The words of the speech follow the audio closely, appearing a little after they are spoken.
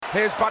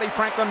Here's Buddy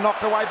Franklin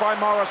knocked away by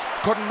Morris.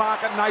 Couldn't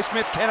mark it.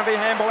 Naismith, Kennedy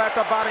handball out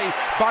to Buddy.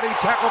 Buddy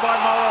tackled by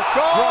Morris.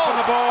 Dropping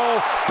the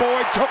ball.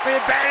 Boyd took the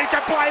advantage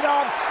and played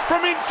on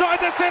from inside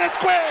the centre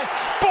square.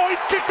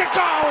 Boyd's kicked the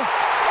goal.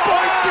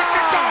 Boyd's kicked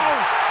the goal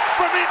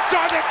from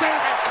inside the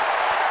centre.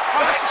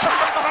 I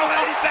can't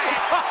believe that.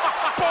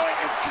 Boyd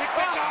has kicked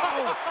the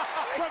goal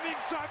from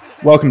inside the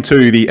centre. Welcome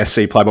to the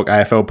SC Playbook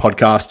AFL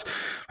podcast.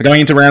 We're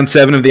going into round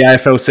 7 of the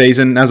AFL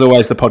season. As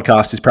always, the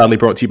podcast is proudly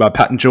brought to you by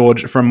Pat and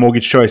George from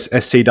Mortgage Choice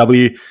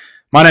SCW.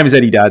 My name is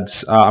Eddie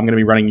Dadds. I'm going to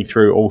be running you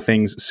through all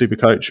things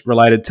SuperCoach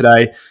related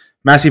today.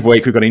 Massive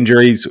week. We've got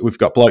injuries. We've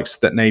got blokes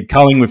that need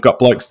culling. We've got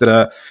blokes that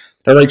are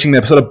reaching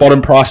their sort of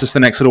bottom prices for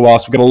the next little while.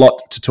 So we've got a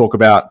lot to talk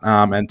about.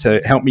 And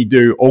to help me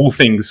do all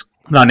things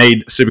that I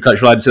need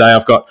SuperCoach related today,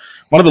 I've got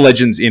one of the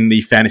legends in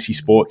the fantasy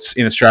sports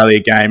in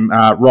Australia game,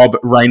 Rob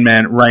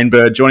Rainman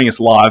Rainbird, joining us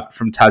live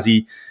from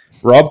Tassie.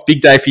 Rob, big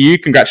day for you.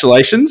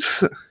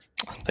 Congratulations.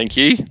 Thank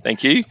you.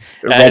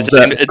 Rob's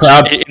a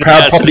proud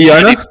property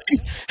owner.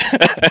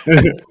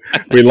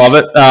 We love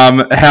it.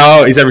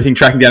 How is everything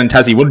tracking down in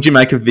Tassie? What did you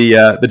make of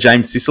the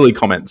James Sicily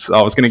comments? I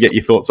was going to get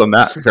your thoughts on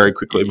that very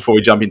quickly before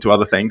we jump into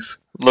other things.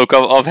 Look,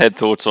 I've had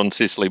thoughts on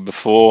Sicily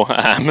before.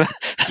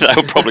 They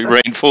were probably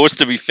reinforced,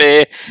 to be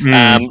fair.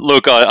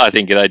 Look, I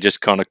think they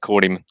just kind of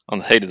caught him on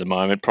the heat of the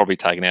moment, probably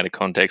taken out of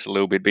context a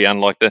little bit, be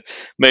unlike the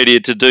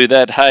media to do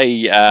that.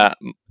 Hey,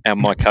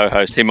 my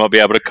co-host, he might be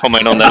able to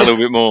comment on that a little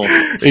bit more.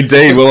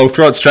 Indeed. Well, I'll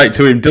throw it straight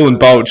to him. Dylan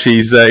Bolch,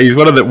 he's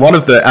one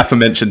of the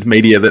aforementioned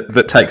media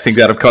that takes things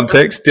out of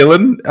context.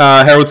 Dylan,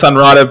 Herald Sun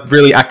writer,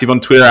 really active on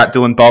Twitter at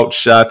Dylan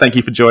Bolch. Thank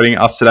you for joining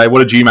us today. What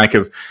did you make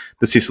of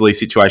the Sicily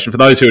situation? For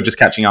those who are just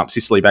catching up,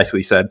 Sicily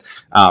basically said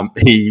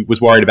he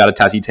was worried about a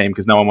Tassie team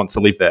because no one wants to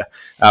live there.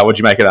 What did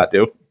you make of that,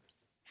 Dill?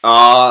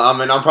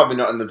 I'm probably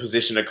not in the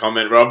position to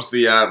comment. Rob's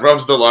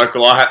the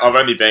local. I've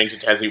only been to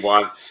Tassie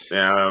once.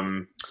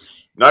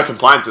 No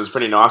complaints. It was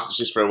pretty nice. It's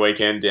just for a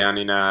weekend down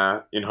in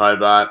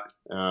Hobart.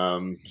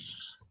 I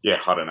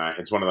don't know.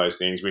 It's one of those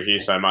things. We hear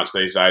so much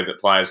these days that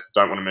players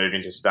don't want to move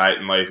into state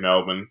and leave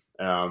Melbourne.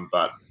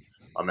 But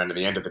I mean, at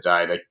the end of the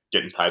day, they're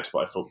getting paid to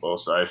play football.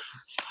 So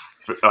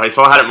if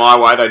I had it my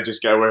way, they'd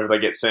just go wherever they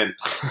get sent.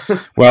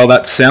 Well,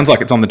 that sounds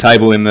like it's on the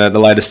table in the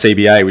latest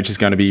CBA, which is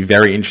going to be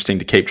very interesting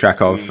to keep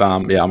track of.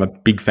 I'm a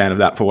big fan of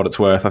that for what it's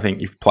worth. I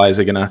think if players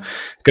are going to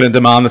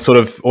demand the sort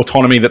of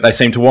autonomy that they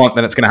seem to want,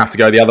 then it's going to have to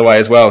go the other way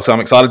as well. So I'm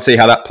excited to see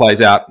how that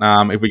plays out.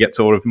 If we get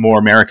sort of more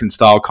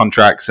American-style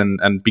contracts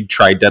and big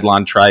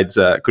deadline trades,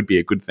 it could be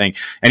a good thing.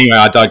 Anyway,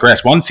 I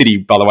digress. One city,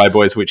 by the way,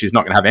 boys, which is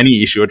not going to have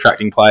any issue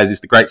attracting players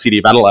is the great city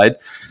of Adelaide.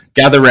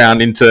 Gather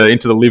round into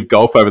the Live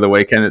Golf over the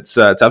weekend. It's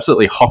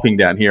absolutely hopping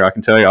down here, I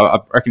can tell you. I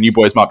reckon you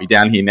boys might be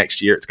down here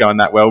next year. It's going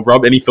that well.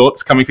 Rob, any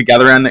thoughts coming for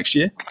Gather Round next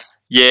year?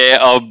 Yeah,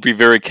 I'll be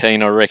very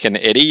keen, I reckon,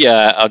 Eddie.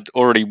 I'd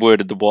already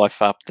worded the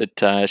wife up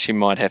that she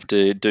might have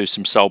to do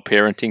some sole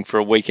parenting for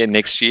a weekend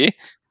next year.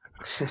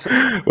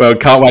 Well,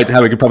 can't wait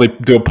to we could probably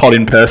do a pod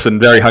in person,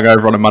 very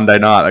hungover on a Monday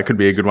night. That could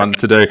be a good one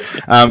to do.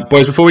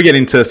 Boys, before we get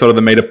into sort of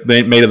the meat of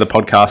the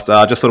podcast,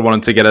 I just sort of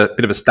wanted to get a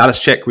bit of a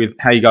status check with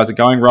how you guys are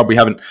going. Rob, we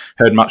haven't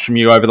heard much from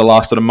you over the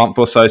last sort of month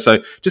or so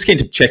just keen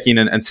to check in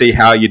and see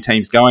how your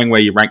team's going, where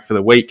you rank for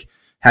the week,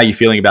 how you're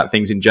feeling about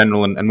things in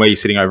general, and where you're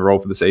sitting overall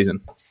for the season.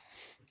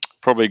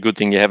 Probably a good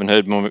thing you haven't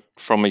heard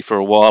from me for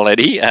a while,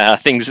 Eddie.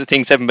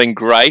 Things haven't been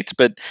great,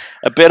 but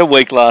a better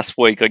week last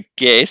week, I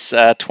guess.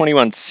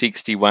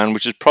 2161,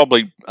 which is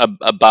probably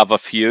above a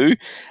few,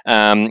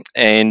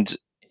 and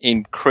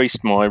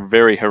increased my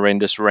very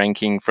horrendous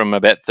ranking from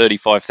about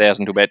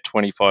 35,000 to about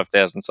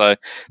 25,000. So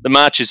the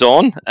march is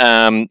on.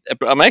 I'm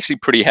actually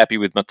pretty happy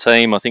with my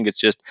team. I think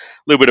it's just a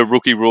little bit of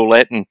rookie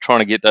roulette and trying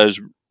to get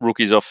those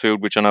rookies off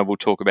field, which I know we'll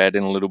talk about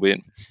in a little bit.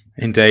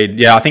 Indeed.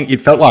 Yeah, I think it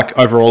felt like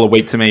overall a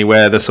week to me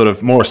where the sort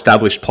of more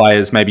established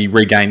players maybe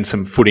regained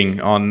some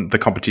footing on the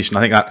competition.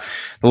 I think that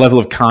the level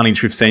of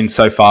carnage we've seen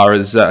so far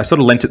has sort of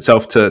lent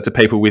itself to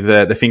people with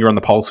their finger on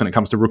the pulse when it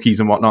comes to rookies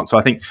and whatnot. So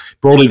I think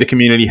broadly the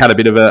community had a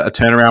bit of a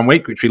turnaround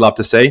week, which we love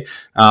to see.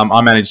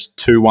 I managed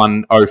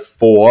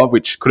 2104,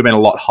 which could have been a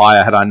lot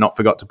higher had I not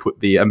forgot to put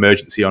the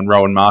emergency on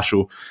Rowan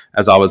Marshall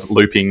as I was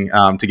looping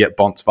to get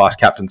Bont's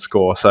vice-captain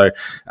score. So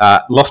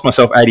lost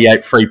myself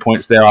 88 free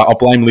points there. I'll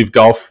blame Live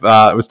Golf.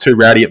 It was too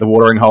rowdy at the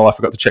watering hole. I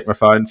forgot to check my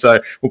phone. So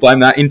we'll blame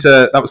that.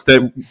 That was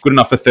good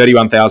enough for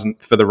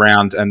 31,000 for the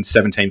round and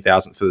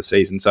 17,000 for the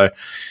season. So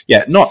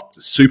yeah,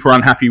 not super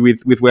unhappy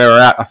with where we're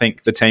at. I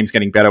think the team's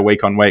getting better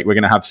week on week. We're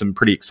going to have some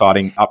pretty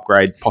exciting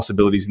upgrade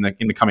possibilities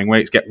in the coming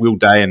weeks. Get Will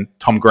Day and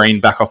Tom Green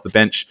back off the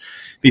bench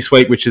this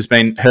week, which has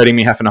been hurting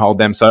me having to hold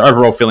them. So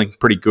overall feeling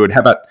pretty good.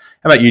 How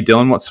about you,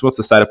 Dylan? What's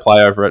the state of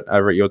play over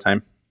at your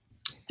team?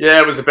 Yeah,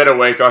 it was a better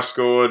week. I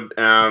scored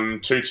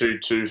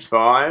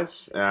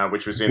 2225,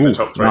 which was in the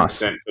top 3% nice.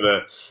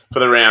 for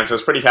the round. So I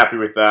was pretty happy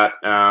with that.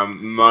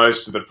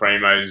 Most of the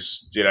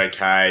primos did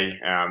okay.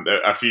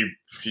 A few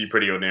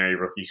pretty ordinary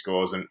rookie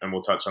scores, and we'll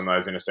touch on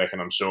those in a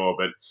second, I'm sure.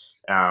 But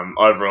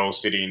overall,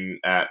 sitting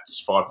at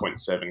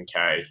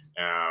 5.7k.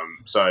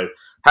 So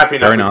happy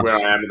enough with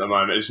where I am at the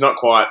moment. It's not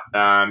quite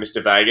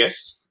Mr.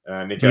 Vegas,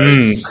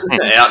 Nico's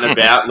out and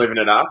about, living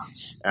it up.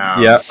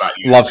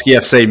 Lovsky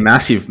FC,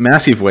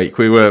 massive week.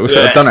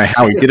 I don't know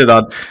how he did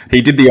it.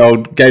 He did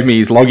gave me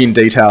his login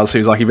details. He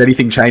was like, if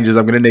anything changes,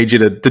 I'm going to need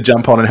you to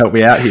jump on and help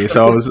me out here.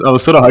 So I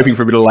was sort of hoping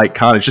for a bit of late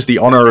carnage. Just the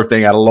honour of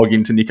being able to log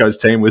into Nico's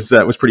team was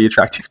pretty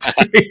attractive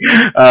to me,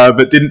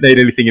 but didn't need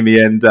anything in the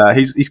end.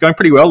 He's going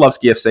pretty well,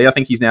 Lovsky FC. I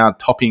think he's now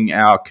topping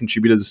our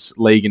contributors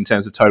league in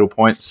terms of total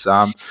points.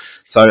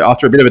 So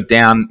after a bit of a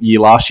down year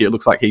last year, it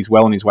looks like he's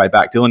well on his way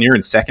back. Dylan, you're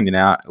in second in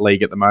our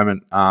league at the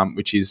moment,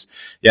 which is,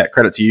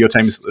 credit to you. Your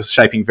team is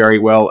shaping very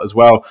well as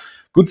well.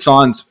 Good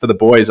signs for the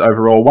boys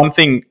overall. One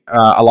thing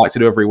I like to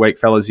do every week,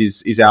 fellas,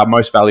 is our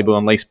most valuable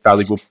and least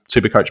valuable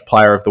SuperCoach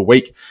player of the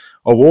week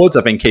awards.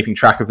 I've been keeping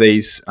track of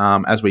these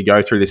as we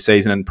go through this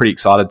season and pretty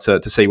excited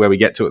to see where we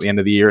get to at the end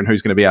of the year and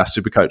who's going to be our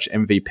SuperCoach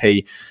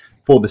MVP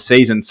for the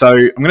season. So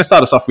I'm going to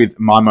start us off with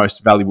my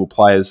most valuable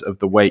players of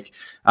the week.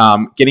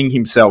 Getting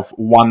himself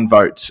one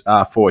vote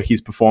for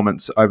his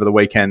performance over the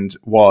weekend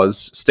was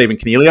Stephen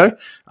Cornelio.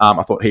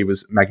 I thought he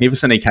was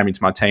magnificent. He came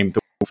into my team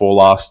before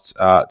last.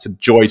 It's a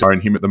joy to own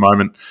him at the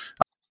moment.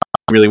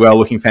 Really well,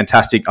 looking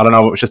fantastic. I don't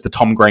know if it was just the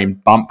Tom Green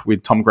bump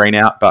with Tom Green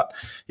out, but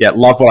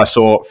love what I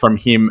saw from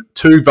him.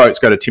 2 votes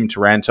go to Tim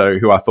Taranto,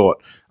 who I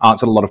thought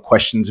answered a lot of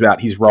questions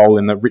about his role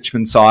in the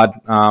Richmond side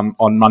on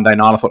Monday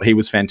night. I thought he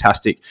was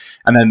fantastic.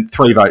 And then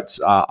 3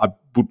 votes, I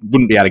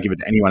wouldn't be able to give it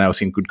to anyone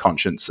else in good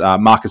conscience.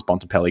 Marcus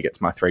Bontempelli gets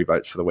my 3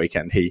 votes for the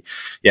weekend. He,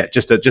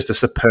 just a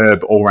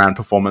superb all-round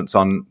performance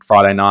on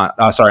Friday night.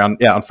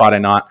 On Friday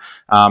night.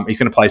 He's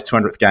going to play his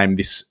 200th game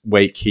this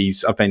week.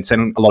 I've been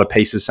sending a lot of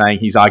pieces saying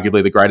he's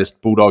arguably the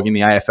greatest Bulldog in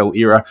the AFL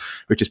era,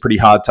 which is pretty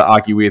hard to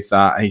argue with.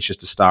 He's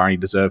just a star, and he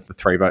deserved the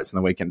 3 votes in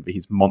the weekend for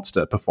his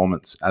monster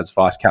performance as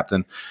vice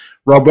captain.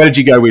 Rob, where did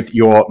you go with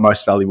your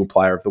most valuable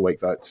player of the week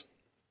votes?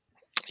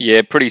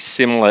 Yeah, pretty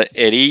similar,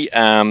 Eddie.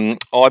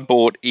 I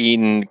bought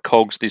in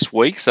Cogs this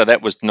week, so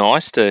that was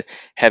nice to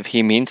have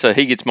him in. So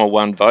he gets my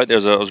 1 vote.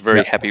 I was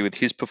very happy with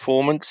his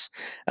performance.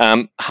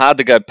 Hard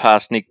to go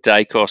past Nick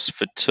Dacos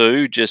for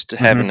 2, just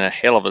having a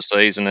hell of a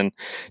season and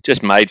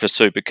just made for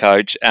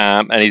SuperCoach.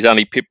 And he's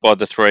only pipped by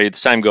the 3, the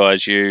same guy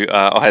as you.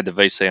 I had the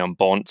VC on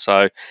Bont,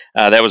 so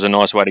that was a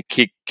nice way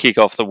to kick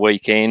off the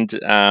weekend.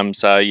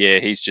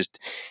 He's just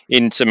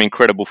in some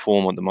incredible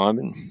form at the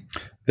moment.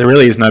 There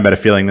really is no better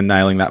feeling than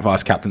nailing that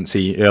vice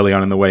captaincy early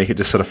on in the week. It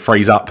just sort of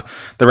frees up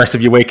the rest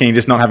of your week and you're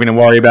just not having to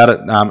worry about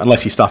it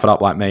unless you stuff it up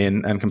like me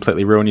and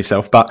completely ruin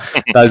yourself. But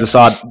those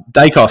aside,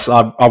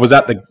 Dacos, I was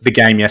at the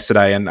game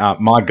yesterday and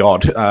my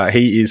God,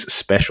 he is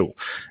special.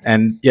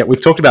 And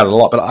we've talked about it a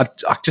lot, but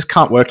I just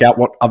can't work out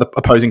what other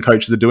opposing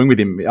coaches are doing with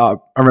him. I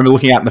remember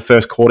looking out in the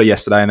first quarter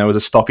yesterday and there was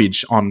a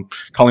stoppage on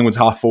Collingwood's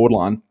half forward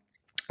line.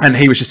 And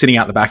he was just sitting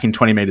out the back in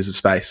 20 metres of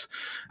space.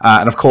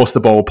 And of course, the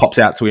ball pops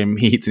out to him.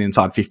 He hits an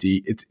inside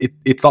 50.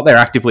 It's like they're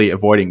actively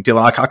avoiding.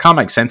 Dylan, I can't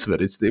make sense of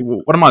it.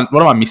 What am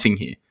I missing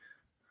here?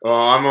 Well,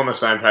 I'm on the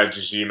same page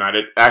as you, mate.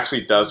 It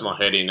actually does my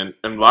head in.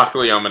 And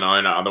luckily, I'm an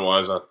owner.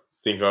 Otherwise, I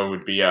think I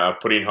would be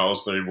putting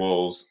holes through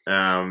walls.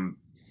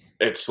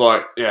 It's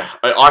like,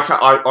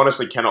 I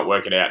honestly cannot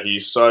work it out.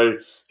 He's so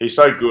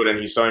good and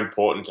he's so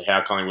important to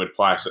how Collingwood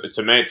play. So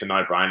to me, it's a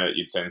no-brainer that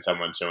you'd send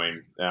someone to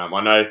him.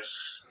 I know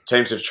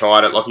teams have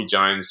tried it. Lockie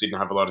Jones didn't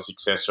have a lot of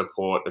success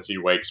report a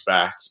few weeks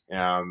back.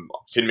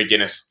 Finn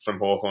McGuinness from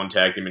Hawthorn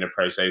tagged him in a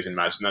pre-season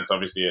match, and that's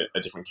obviously a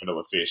different kettle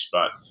of fish,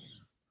 but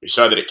we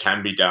show that it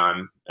can be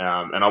done.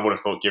 And I would have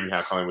thought, given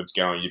how Collingwood's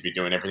going, you'd be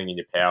doing everything in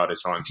your power to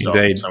try and stop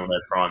some of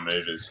their prime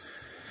movers.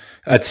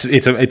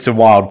 It's a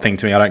wild thing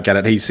to me. I don't get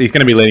it. He's going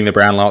to be leading the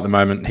Brownlow at the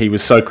moment. He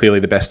was so clearly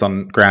the best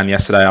on ground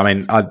yesterday. I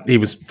mean, he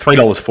was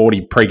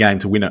 $3.40 pre-game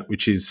to win it,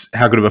 which is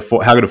how good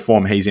of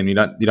form he's in. You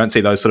don't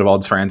see those sort of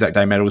odds for Anzac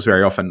Day medals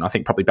very often. I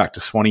think probably back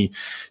to Swanee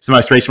is the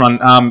most recent one.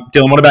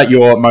 Dylan, what about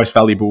your most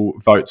valuable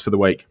votes for the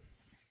week?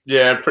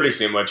 Yeah, pretty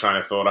similar train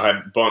of thought. I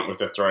had Bont with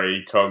the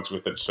 3, Cogs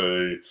with the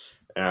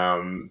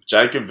 2.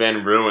 Jacob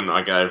Van Ruin,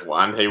 I gave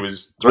 1. He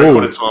was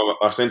 3/4 time.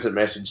 I sent a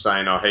message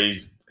saying,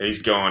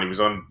 he's gone. He was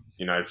on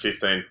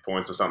 15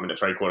 points or something at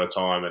 3/4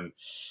 time and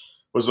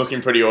was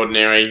looking pretty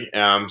ordinary.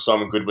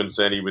 Simon Goodwin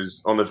said he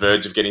was on the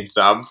verge of getting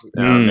subbed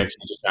next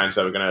to James,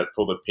 so we're going to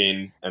pull the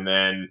pin. And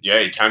then,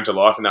 he came to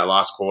life in that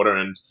last quarter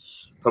and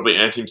probably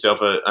earned himself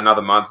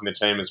another month in the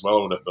team as well,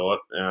 I would have thought.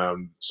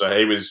 So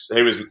he was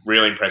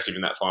really impressive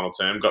in that final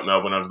term, got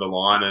Melbourne over the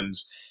line, and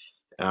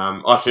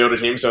I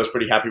fielded him, so I was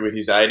pretty happy with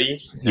his 80.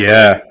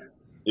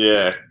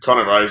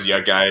 Connor Rosie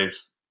I gave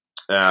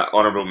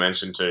honourable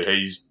mention to.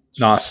 He's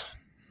nice.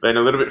 Been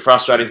a little bit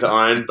frustrating to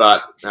own,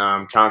 but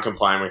can't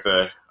complain with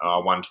a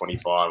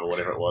 125 or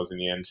whatever it was in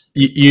the end.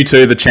 You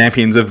two, the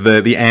champions of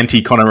the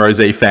anti-Connor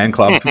Rosie fan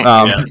club.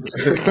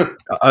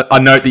 I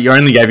note that you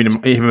only gave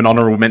him an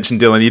honourable mention,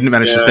 Dylan. You didn't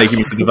manage to sneak him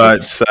into the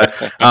votes. So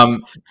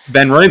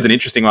Van Rooyen's an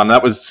interesting one.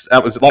 That was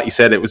like you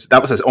said.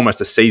 That was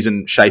almost a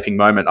season-shaping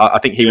moment. I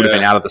think he would have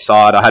been out of the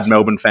side. I had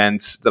Melbourne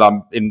fans that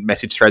I'm in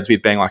message threads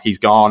with being like, he's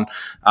gone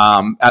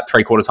at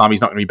 3/4 time.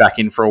 He's not going to be back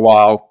in for a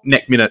while.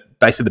 Next minute,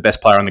 basically the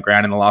best player on the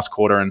ground in the last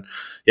quarter, and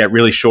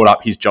really shored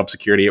up his job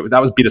security.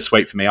 That was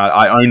bittersweet for me.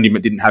 I owned him,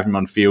 but didn't have him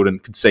on field,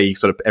 and could see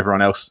sort of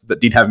everyone else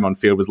that did have him on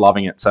field was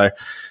loving it. So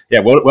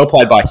well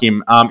played by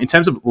him. In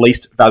terms of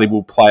least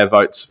valuable player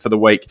votes for the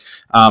week,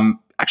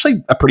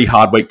 actually a pretty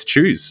hard week to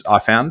choose, I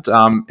found.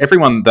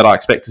 Everyone that I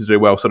expected to do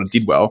well sort of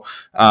did well.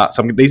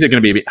 So these are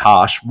going to be a bit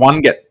harsh.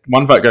 One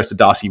vote goes to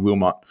Darcy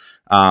Wilmot,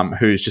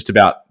 who's just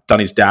about done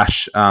his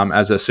dash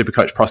as a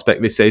SuperCoach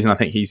prospect this season. I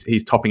think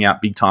he's topping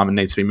out big time and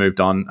needs to be moved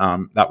on.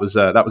 That was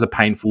a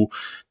painful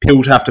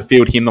pill to have to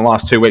field him the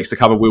last 2 weeks to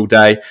cover Will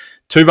Day.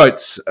 2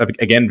 votes,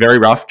 again, very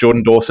rough.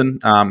 Jordan Dawson,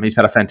 he's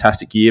had a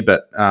fantastic year,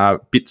 but a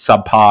bit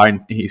subpar,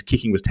 and his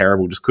kicking was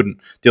terrible. Just couldn't.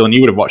 Dylan,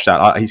 you would have watched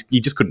that. He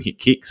just couldn't hit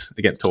kicks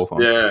against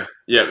Hawthorn. Yeah,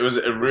 it was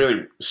a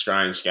really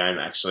strange game,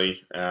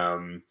 actually.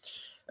 And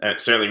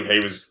certainly he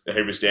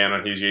was down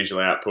on his usual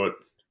output.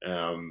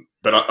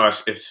 But I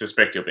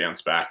suspect he'll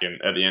bounce back,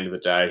 and at the end of the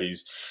day,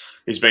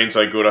 he's been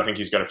so good. I think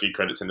he's got a few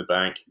credits in the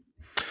bank.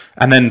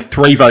 And then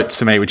 3 votes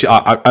for me, which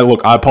I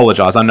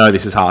apologise. I know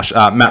this is harsh.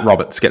 Matt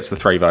Roberts gets the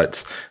 3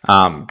 votes,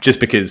 just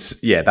because,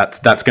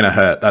 that's going to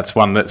hurt. That's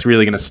one that's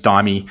really going to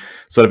stymie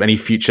sort of any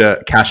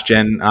future cash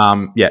gen.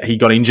 He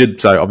got injured,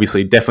 so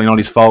obviously definitely not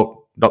his fault.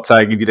 Not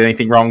saying he did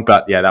anything wrong,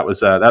 but that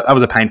was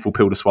a painful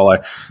pill to swallow.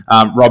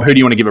 Rob, who do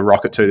you want to give a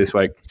rocket to this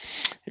week?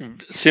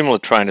 Similar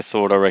train of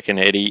thought, I reckon,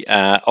 Eddie.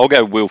 I'll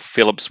go Will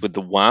Phillips with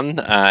the 1.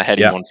 Had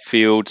him on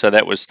field, so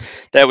that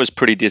was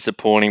pretty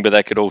disappointing. But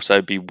that could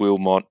also be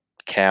Wilmot,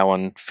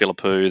 Cowan,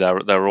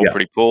 Philippou. They were all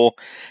pretty poor.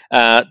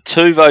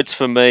 2 votes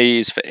for me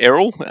is for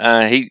Errol.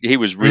 He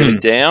was really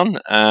down.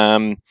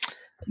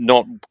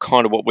 Not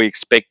kind of what we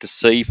expect to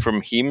see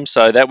from him.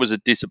 So that was a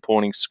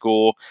disappointing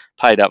score,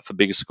 paid up for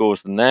bigger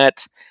scores than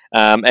that.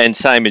 And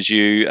same as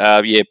you,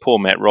 poor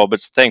Matt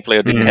Roberts. Thankfully,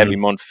 I didn't have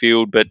him on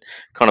field, but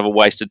kind of a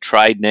wasted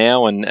trade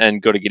now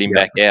and got to get him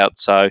back out.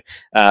 So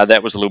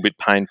that was a little bit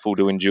painful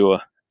to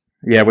endure.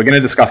 Yeah, we're going to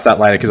discuss that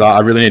later because I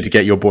really need to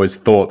get your boys'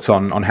 thoughts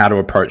on how to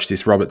approach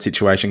this Roberts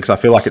situation because I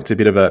feel like it's a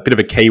bit of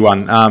a key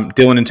one.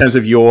 Dylan, in terms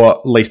of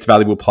your least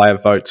valuable player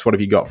votes, what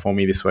have you got for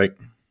me this week?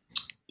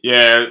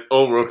 Yeah,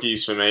 all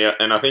rookies for me,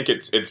 and I think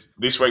it's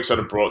this week sort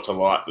of brought to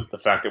light the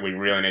fact that we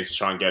really need to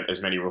try and get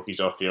as many rookies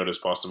off field as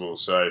possible.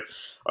 So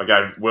I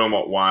gave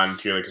Wilmot 1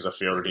 purely because I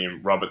fielded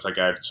him. Roberts I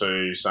gave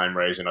 2, same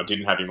reason. I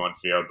didn't have him on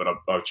field, but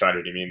I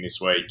traded him in this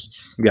week.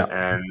 Yeah,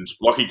 and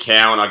Lockie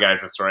Cowan I gave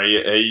for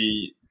 3.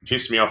 He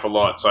pissed me off a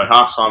lot. So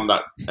half time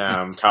that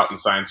Carlton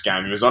Saints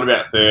game, he was on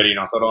about 30, and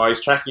I thought,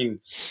 he's tracking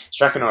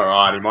all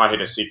right. He might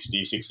hit a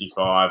 60,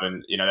 65,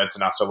 and that's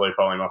enough to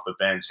loophole him off the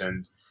bench.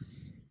 And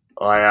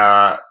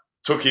I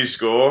took his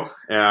score,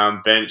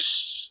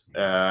 benched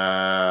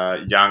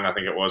Young, I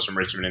think it was, from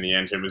Richmond in the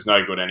end, who was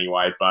no good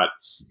anyway. But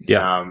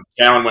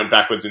Cowan went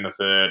backwards in the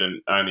third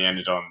and only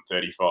ended on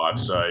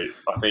 35. So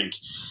I think,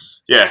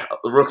 the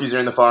rookies are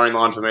in the firing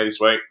line for me this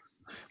week.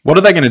 What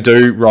are they going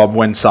to do, Rob,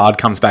 when Sard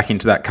comes back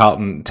into that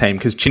Carlton team?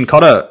 Because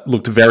Chincotta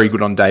looked very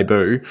good on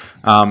debut.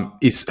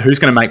 Who's going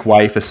to make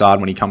way for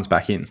Sard when he comes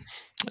back in?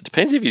 It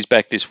depends if he's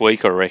back this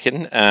week, I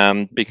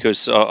reckon,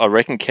 because I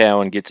reckon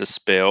Cowan gets a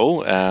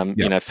spell.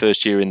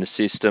 First year in the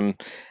system.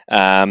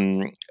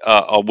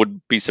 I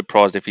would be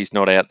surprised if he's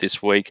not out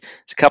this week.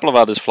 There's a couple of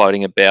others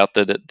floating about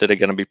that are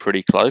going to be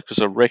pretty close because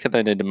I reckon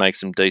they need to make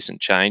some decent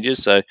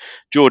changes. So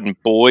Jordan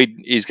Boyd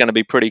is going to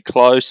be pretty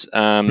close,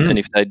 and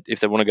if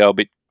they want to go a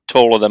bit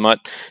taller, they might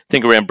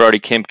think around Brodie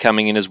Kemp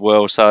coming in as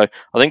well. So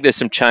I think there's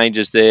some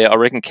changes there. I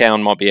reckon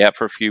Cowan might be out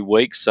for a few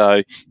weeks.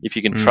 So if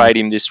you can trade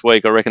him this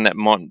week, I reckon that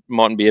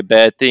mightn't be a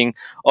bad thing.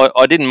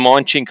 I didn't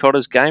mind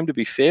Chincotta's game, to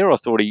be fair. I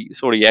thought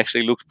he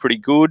actually looked pretty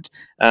good.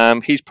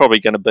 He's probably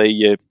going to be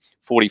your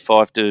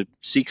 45 to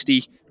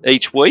 60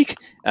 each week.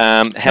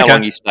 How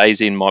long he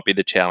stays in might be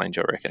the challenge,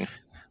 I reckon.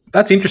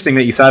 That's interesting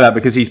that you say that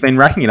because he's been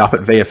racking it up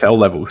at VFL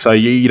level. So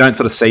you don't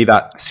sort of see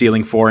that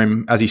ceiling for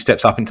him as he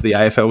steps up into the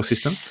AFL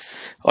system?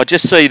 I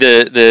just see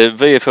the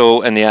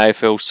VFL and the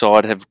AFL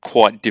side have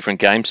quite different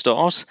game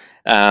styles.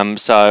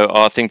 So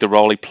I think the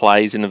role he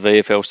plays in the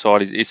VFL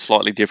side is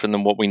slightly different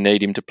than what we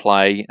need him to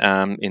play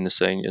in the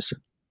seniors.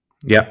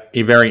 Yeah,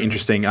 very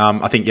interesting.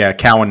 I think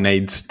Cowan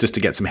needs just to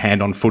get some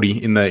hand-on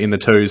footy in the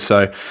twos,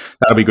 so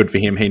that'll be good for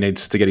him. He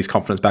needs to get his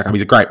confidence back up.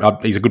 He's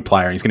a good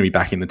player, and he's going to be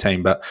back in the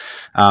team. But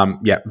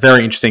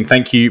very interesting.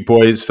 Thank you,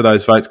 boys, for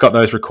those votes. Got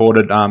those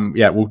recorded.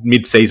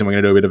 Mid-season we're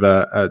going to do a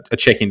bit of a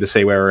check-in to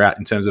see where we're at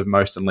in terms of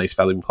most and least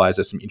valuable players.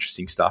 There's some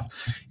interesting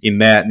stuff in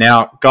there.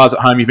 Now, guys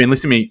at home, you've been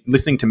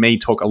listening to me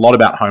talk a lot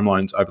about home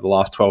loans over the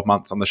last 12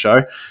 months on the show,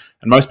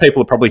 and most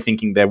people are probably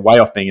thinking they're way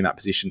off being in that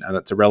position, and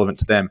it's irrelevant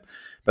to them.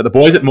 But the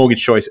boys at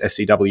Mortgage Choice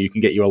SCW can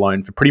get you a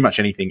loan for pretty much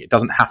anything. It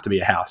doesn't have to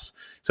be a house.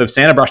 So if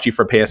Santa brushed you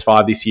for a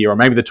PS5 this year, or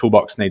maybe the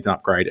toolbox needs an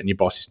upgrade and your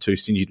boss is too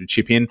stingy to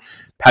chip in,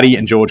 Paddy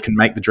and George can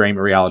make the dream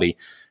a reality.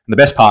 And the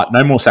best part,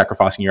 no more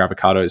sacrificing your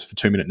avocados for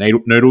 2-minute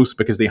noodles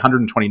because the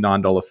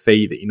 $129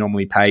 fee that you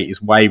normally pay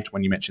is waived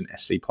when you mention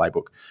SC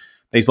Playbook.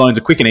 These loans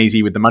are quick and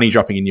easy with the money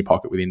dropping in your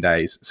pocket within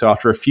days. So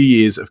after a few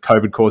years of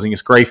COVID causing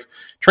us grief,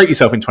 treat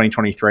yourself in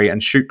 2023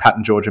 and shoot Pat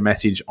and George a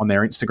message on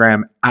their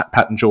Instagram at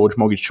Pat and George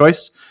Mortgage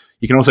Choice.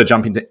 You can also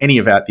jump into any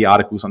of the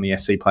articles on the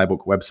SC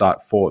Playbook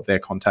website for their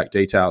contact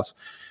details.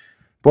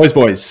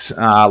 Boys,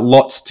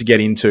 lots to get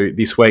into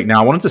this week.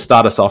 Now, I wanted to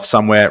start us off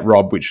somewhere,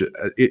 Rob, which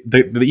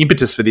the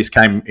impetus for this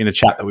came in a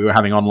chat that we were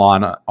having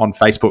online on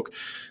Facebook.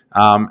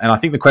 And I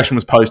think the question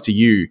was posed to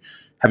you.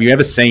 Have you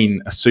ever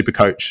seen a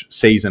SuperCoach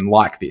season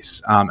like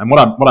this? And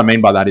what I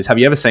mean by that is, have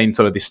you ever seen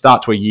sort of this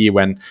start to a year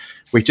when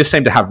we just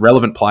seem to have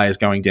relevant players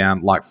going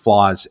down like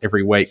flies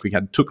every week? We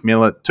had Took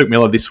Miller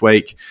this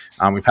week.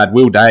 We've had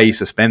Will Day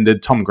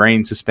suspended, Tom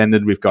Green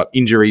suspended. We've got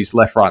injuries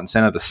left, right, and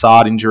centre. The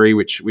Sard injury,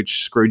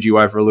 which screwed you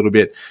over a little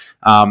bit.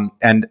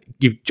 And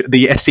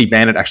the SC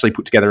Bandit actually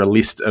put together a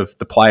list of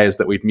the players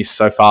that we've missed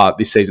so far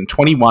this season.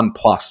 21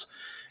 plus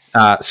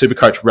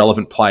SuperCoach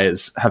relevant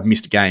players have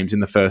missed games in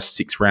the first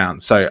 6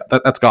 rounds. So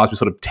that's guys with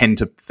sort of 10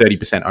 to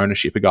 30%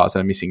 ownership of guys that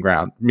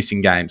are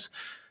missing games.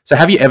 So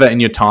have you ever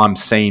in your time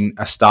seen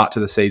a start to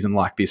the season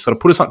like this? Sort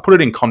of put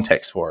it in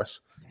context for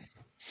us.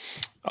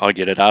 I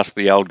get it. Ask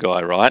the old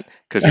guy, right?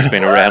 Because he's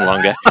been around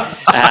longer.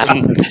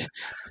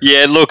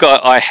 Yeah, look,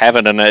 I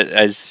haven't, and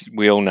as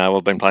we all know,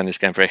 I've been playing this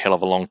game for a hell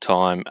of a long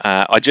time.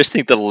 I just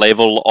think the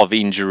level of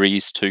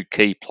injuries to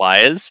key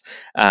players,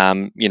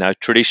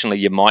 traditionally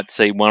you might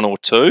see 1 or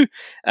 2,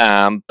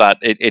 but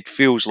it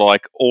feels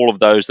like all of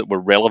those that were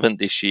relevant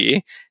this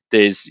year,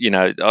 there's,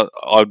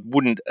 I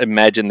wouldn't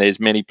imagine there's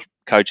many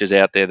coaches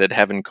out there that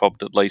haven't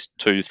copped at least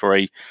 2,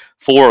 3,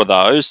 4 of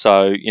those.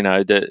 So,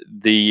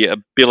 the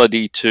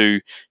ability to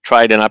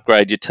trade and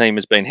upgrade your team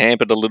has been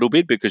hampered a little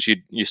bit because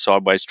you're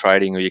sideways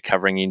trading, or you're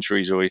covering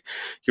injuries, or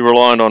you're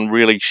relying on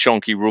really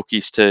shonky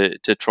rookies to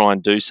try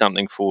and do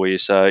something for you.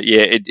 So,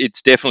 yeah,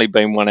 it's definitely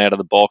been one out of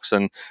the box.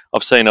 And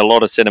I've seen a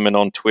lot of sentiment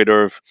on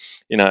Twitter of,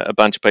 a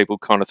bunch of people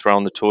kind of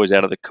throwing the toys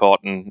out of the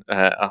cot, and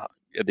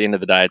at the end of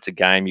the day, it's a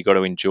game. You've got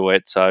to enjoy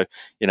it. So,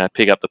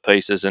 pick up the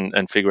pieces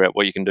and figure out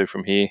what you can do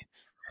from here.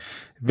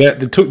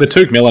 The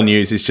Took Miller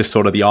news is just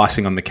sort of the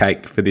icing on the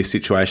cake for this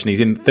situation.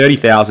 He's in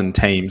 30,000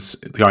 teams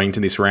going into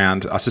this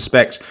round. I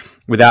suspect,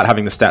 without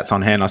having the stats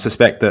on hand, I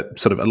suspect that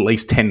sort of at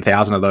least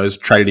 10,000 of those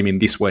traded him in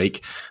this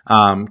week,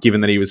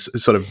 given that he was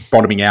sort of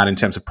bottoming out in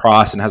terms of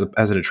price and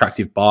has an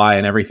attractive buy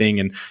and everything.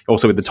 And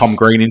also with the Tom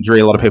Green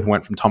injury, a lot of people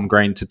went from Tom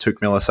Green to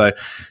Took Miller. So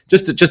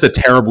just a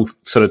terrible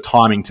sort of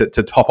timing to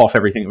top off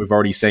everything that we've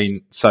already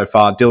seen so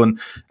far. Dylan,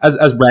 as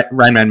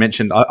Rainman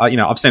mentioned,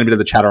 I've seen a bit of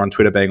the chatter on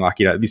Twitter being like,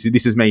 this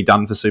is me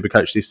done for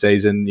SuperCoach this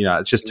season.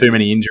 It's just too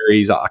many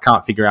injuries. I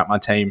can't figure out my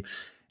team.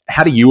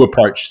 How do you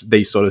approach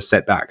these sort of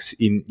setbacks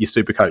in your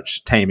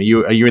SuperCoach team?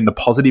 Are you in the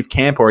positive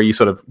camp, or are you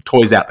sort of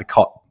toys out the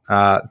cot,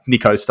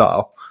 Nico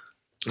style?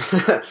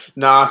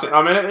 No,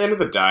 I mean, at the end of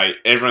the day,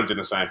 everyone's in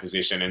the same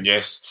position. And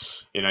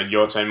yes,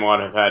 your team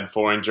might have had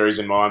 4 injuries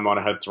and mine might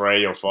have had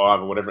 3 or 5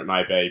 or whatever it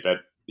may be.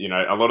 But,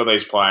 a lot of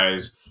these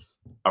players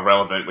are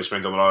relevant, which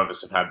means a lot of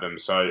us have had them.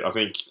 So I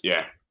think,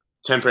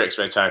 temper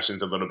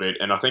expectations a little bit.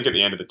 And I think at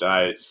the end of the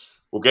day,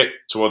 we'll get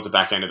towards the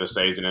back end of the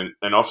season,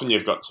 and often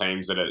you've got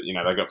teams that are,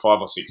 they've got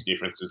 5 or 6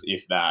 differences,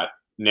 if that.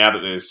 Now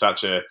that there's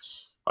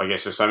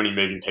there's so many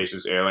moving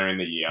pieces earlier in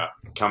the year,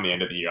 come the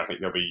end of the year, I think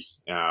there'll be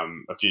a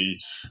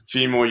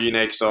few more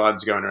unique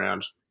sides going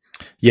around.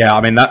 Yeah, I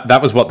mean, that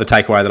was what the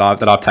takeaway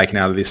that I've taken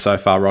out of this so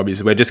far, Rob,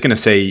 is we're just going to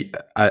see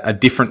a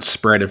different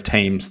spread of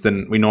teams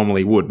than we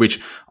normally would,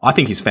 which I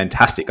think is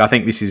fantastic. I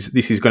think this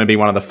is going to be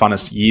one of the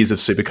funnest years of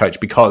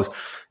SuperCoach because,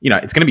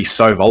 it's going to be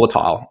so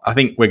volatile. I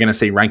think we're going to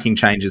see ranking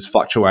changes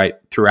fluctuate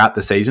throughout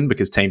the season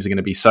because teams are going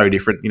to be so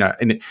different.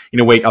 In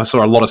a week, I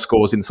saw a lot of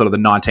scores in sort of the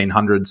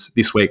 1900s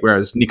this week,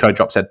 whereas Nico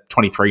drops at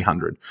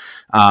 2300.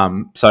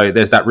 So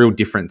there's that real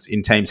difference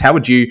in teams. How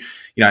would you,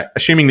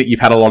 assuming that you've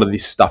had a lot of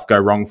this stuff go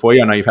wrong for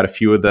you, I know you've had a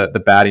few of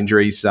the bad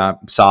injuries,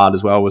 Sard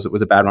as well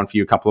was a bad one for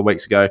you a couple of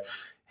weeks ago.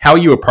 How are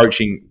you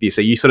approaching this?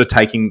 Are you sort of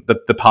taking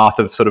the path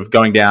of sort of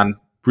going down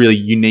really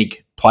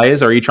unique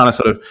players, or are you trying to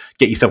sort of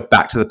get yourself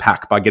back to the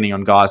pack by getting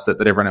on guys that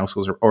everyone else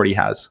already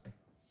has?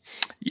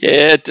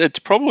 Yeah, it's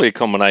probably a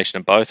combination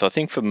of both. I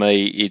think for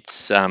me,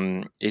 it's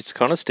kind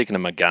of sticking to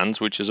my guns,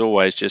 which is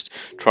always just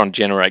trying to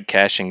generate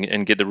cash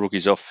and get the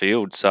rookies off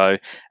field. So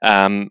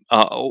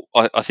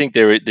I think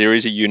there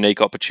is a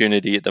unique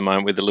opportunity at the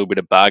moment with a little bit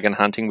of bargain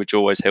hunting, which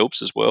always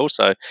helps as well.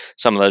 So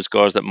some of those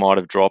guys that might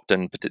have dropped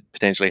and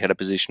potentially had a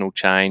positional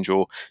change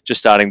or just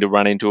starting to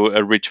run into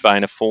a rich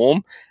vein of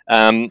form.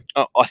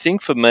 I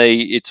think for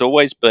me, it's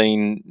always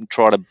been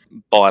try to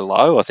buy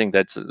low. I think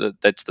that's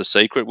the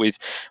secret with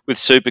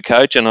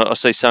SuperCoach. And I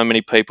see so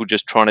many people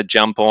just trying to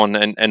jump on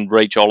and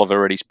reach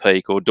Oliver at his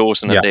peak or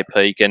Dawson at their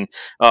peak. And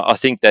I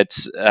think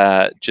that's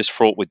just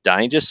fraught with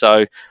danger.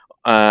 So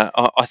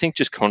I think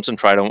just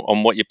concentrate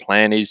on what your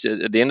plan is.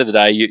 At the end of the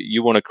day,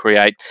 you want to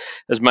create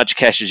as much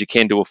cash as you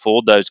can to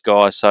afford those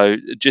guys. So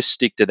just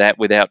stick to that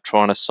without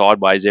trying to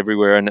sideways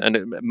everywhere. And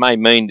it may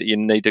mean that you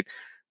need to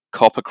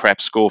cop a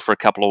crap score for a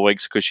couple of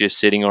weeks because you're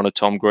sitting on a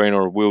Tom Green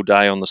or a Will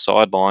Day on the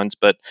sidelines.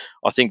 But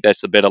I think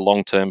that's a better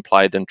long-term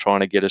play than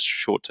trying to get a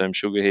short-term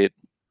sugar hit.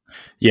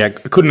 Yeah, I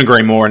couldn't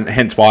agree more, and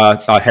hence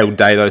why I held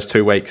Day those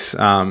 2 weeks.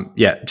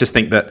 Just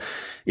think that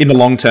in the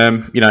long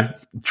term,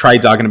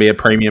 trades are going to be a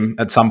premium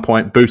at some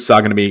point. Boosts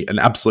are going to be an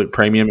absolute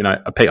premium.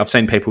 I've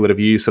seen people that have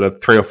used sort of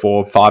 3 or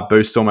 4, 5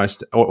 boosts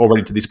almost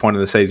already to this point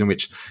of the season,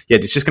 which,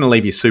 it's just going to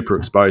leave you super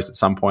exposed at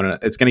some point. And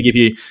it's going to give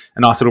you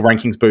a nice little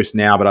rankings boost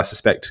now, but I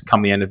suspect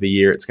come the end of the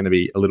year, it's going to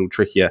be a little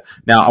trickier.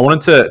 Now, I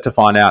wanted to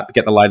find out,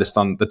 get the latest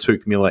on the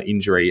Tuke Miller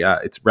injury.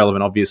 It's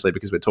relevant, obviously,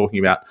 because we're talking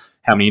about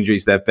how many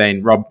injuries there have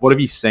been. Rob, what have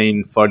you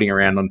seen floating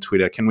around on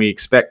Twitter? Can we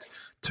expect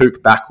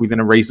Tuke back within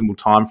a reasonable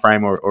time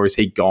frame, or is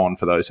he gone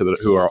for those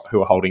who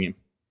are holding him?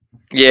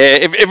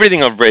 Yeah,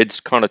 everything I've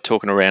read's kind of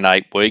talking around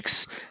 8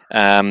 weeks.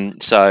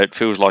 So it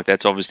feels like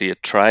that's obviously a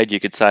trade. You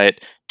could say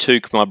it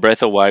took my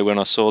breath away when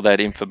I saw that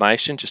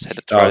information. Just had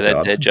to throw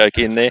that dead joke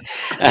in there.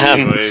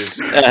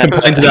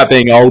 Complaints about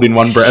being old in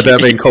one breath,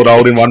 about being called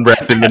old in one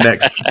breath in the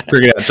next.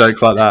 Bringing out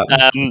jokes like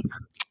that.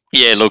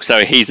 Yeah, look,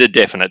 so he's a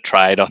definite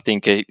trade. I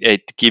think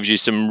it gives you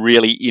some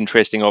really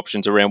interesting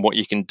options around what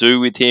you can do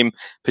with him,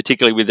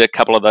 particularly with a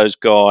couple of those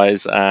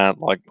guys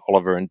like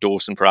Oliver and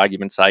Dawson, for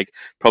argument's sake,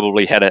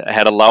 probably had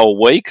a lower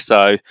week,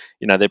 so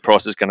their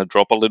price is going to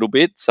drop a little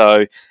bit.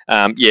 So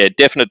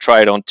definite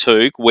trade on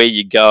Tuke. Where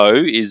you go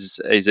is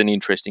an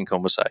interesting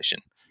conversation.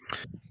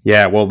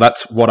 Yeah, well,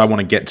 that's what I want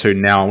to get to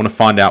now. I want to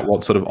find out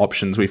what sort of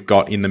options we've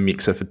got in the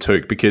mixer for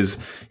Tuke because,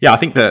 I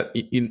think that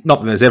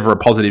not that there's ever a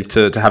positive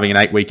to having an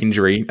 8-week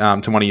injury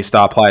to one of your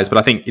star players, but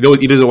I think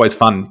it is always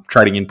fun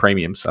trading in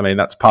premiums. I mean,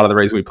 that's part of the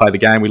reason we play the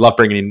game. We love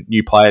bringing in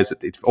new players.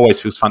 It always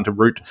feels fun to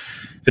root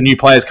for new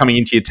players coming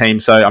into your team.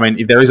 So, I mean,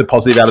 if there is a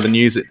positive out of the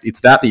news,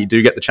 it's that you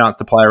do get the chance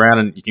to play around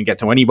and you can get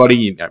to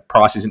anybody.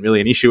 Price isn't really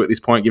an issue at this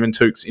point, given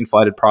Tuke's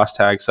inflated price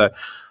tag. So,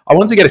 I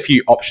wanted to get a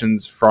few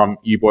options from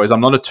you boys. I'm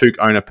not a Tuke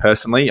owner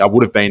personally. I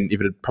would have been, if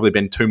it had probably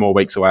been 2 more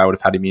weeks away, I would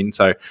have had him in.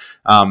 So,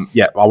 I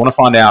want to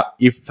find out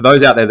if, for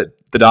those out there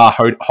that are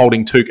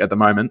holding Tuke at the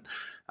moment,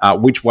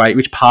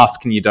 which paths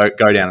can you go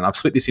down? And I've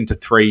split this into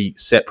 3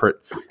 separate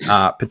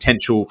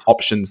potential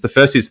options. The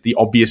first is the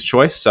obvious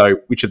choice. So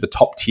which of the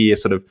top tier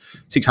sort of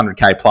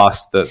 600K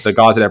plus, the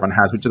guys that everyone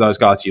has, which of those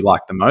guys do you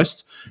like the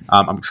most?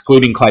 I'm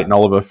excluding Clayton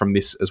Oliver from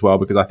this as well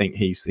because I think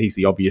he's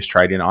the obvious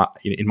trade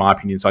in my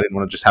opinion. So I didn't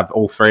want to just have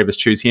all 3 of us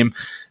choose him.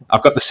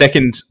 I've got the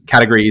second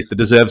category is the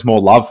deserves more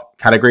love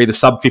category, the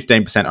sub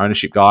 15%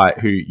 ownership guy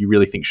who you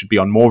really think should be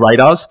on more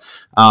radars.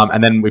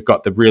 And then we've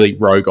got the really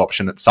rogue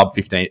option at sub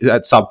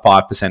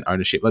 5%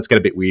 ownership. Let's get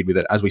a bit weird with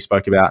it. As we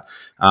spoke about,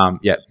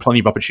 plenty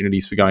of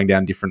opportunities for going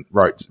down different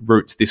routes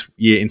this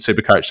year in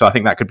SuperCoach. So I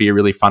think that could be a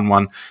really fun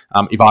one.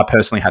 If I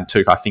personally had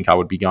Tuke, I think I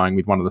would be going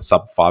with one of the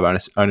sub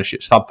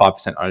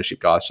 5% ownership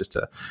guys just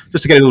to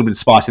get a little bit of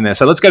spice in there.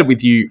 So let's go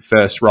with you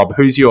first, Rob.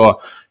 Who's your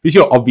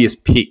obvious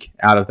pick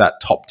out of that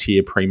top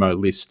tier primo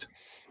list?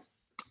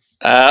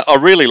 I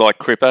really like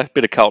Cripper,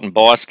 bit of Carlton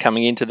bias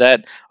coming into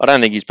that. I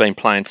don't think he's been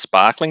playing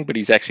sparkling, but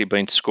he's actually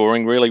been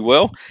scoring really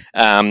well.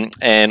 And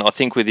I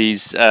think with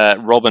his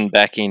Robin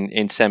back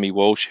in Sammy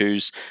Walsh,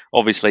 who's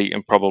obviously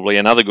and probably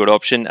another good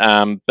option,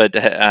 but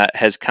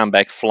has come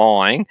back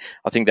flying,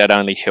 I think that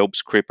only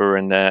helps Cripper,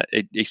 and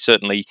he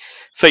certainly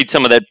feeds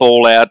some of that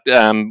ball out.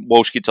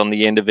 Walsh gets on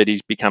the end of it,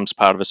 he becomes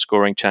part of a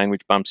scoring chain,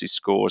 which bumps his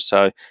score.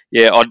 So,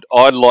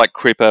 I'd like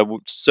Cripper,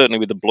 certainly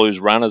with the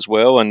Blues run as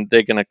well, and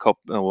they're going to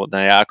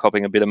they are copping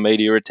a bit of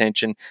media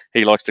attention.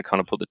 He likes to kind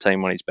of put the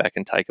team on his back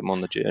and take them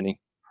on the journey.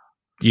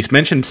 You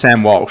mentioned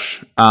Sam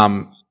Walsh.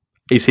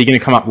 Is he going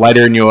to come up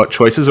later in your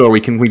choices, or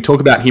we talk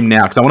about him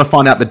now? Because I want to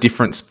find out the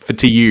difference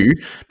to you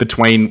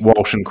between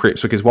Walsh and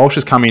Cripps, because Walsh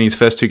has come in his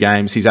first 2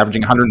 games. He's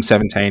averaging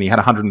 117. He had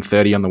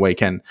 130 on the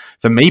weekend.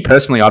 For me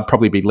personally, I'd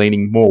probably be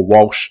leaning more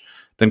Walsh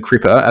than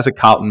Cripper. As a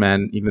Carlton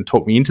man, you can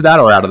talk me into that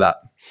or out of that?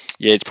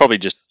 Yeah, it's probably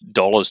just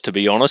dollars, to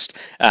be honest.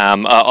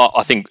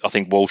 I think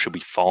Walsh will be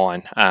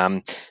fine.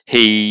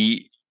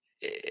 He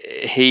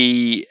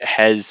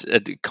has a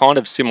kind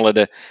of similar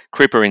to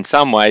Cripper in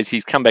some ways.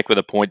 He's come back with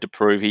a point to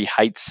prove.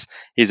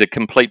 He's a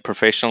complete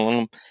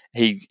professional.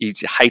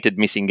 He's hated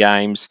missing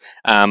games.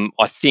 I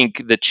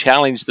think the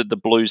challenge that the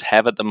Blues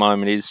have at the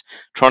moment is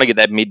trying to get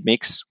that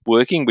mid-mix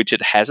working, which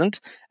it hasn't.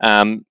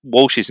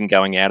 Walsh isn't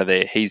going out of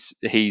there. He's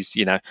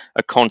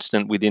a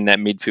constant within that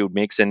midfield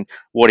mix, and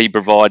what he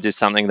provides is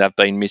something they've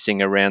been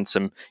missing around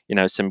some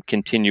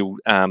continual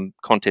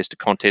contest to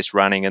contest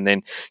running, and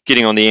then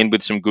getting on the end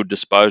with some good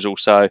disposal.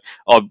 So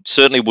I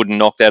certainly wouldn't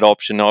knock that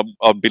option.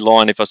 I'd be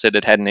lying if I said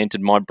it hadn't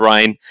entered my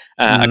brain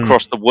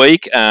across the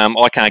week.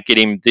 I can't get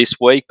him this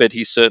week, but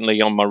he's certainly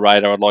on my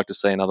radar. I'd like to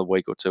see another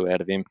week or 2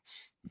 out of him.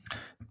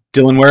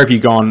 Dylan, where have you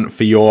gone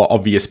for your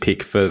obvious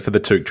pick for the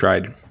Tuke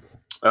trade?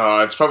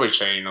 It's probably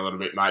cheating a little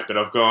bit, mate, but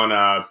I've gone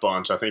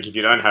Bolch. I think if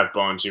you don't have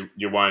Bolch,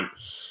 you won't.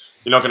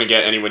 You're not going to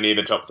get anywhere near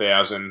the top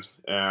 1,000.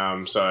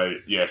 So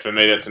for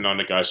me, that's a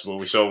non-negotiable.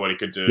 We saw what he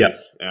could do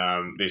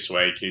this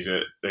week. He's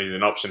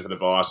an option for the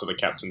vice or the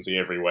captaincy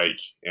every week.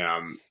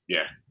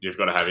 You've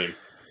got to have him.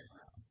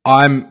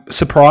 I'm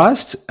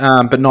surprised,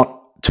 but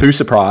not too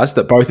surprised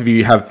that both of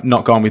you have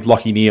not gone with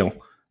Lachie Neale,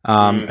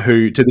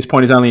 who to this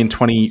point is only in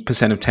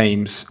 20% of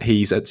teams.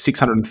 He's at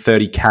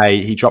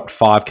 630k. He dropped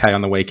 5k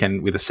on the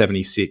weekend with a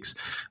 76.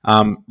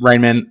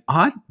 Rainman,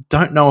 I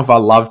don't know if I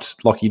loved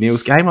Lachie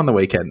Neale's game on the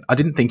weekend. I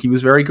didn't think he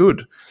was very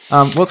good.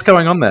 What's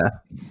going on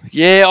there?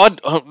 Yeah,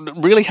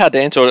 really hard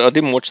to answer. I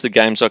didn't watch the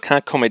game, so I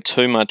can't comment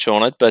too much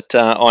on it. But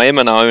I am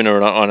an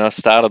owner, and I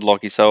started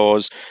Lockie, so I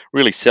was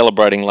really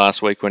celebrating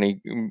last week when he,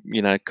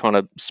 kind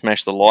of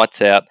smashed the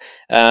lights out.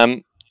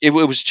 It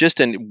was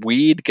just a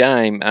weird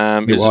game.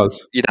 It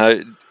was.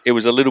 It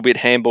was a little bit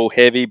handball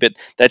heavy, but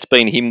that's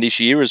been him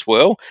this year as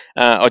well.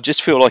 I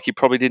just feel like he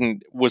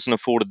probably wasn't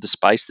afforded the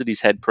space that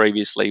he's had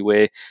previously,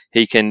 where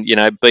he can,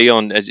 be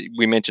on, as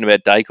we mentioned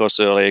about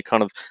Dacos earlier,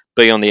 kind of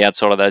be on the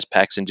outside of those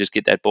packs and just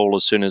get that ball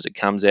as soon as it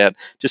comes out.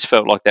 Just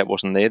felt like that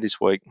wasn't there this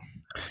week.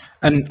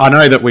 And I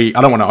know that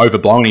I don't want to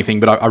overblow anything,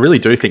 but I really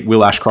do think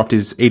Will Ashcroft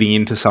is eating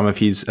into some of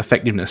his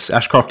effectiveness.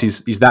 Ashcroft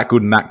is that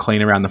good and that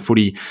clean around the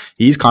footy.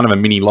 He's kind of a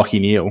mini Lachie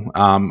Neale.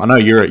 I know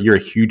you're a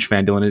huge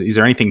fan, Dylan. Is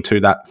there anything to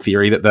that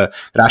theory that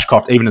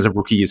Ashcroft, even as a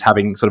rookie, is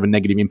having sort of a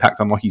negative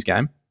impact on Lockie's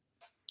game?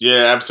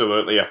 Yeah,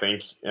 absolutely. I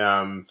think.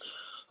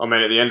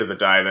 At the end of the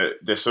day,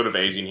 they're sort of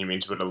easing him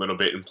into it a little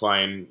bit and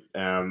playing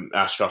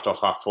Ashcroft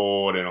off half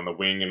forward and on the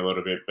wing and a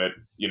little bit. But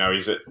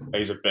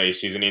he's a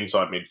beast. He's an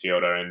inside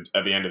midfielder, and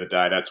at the end of the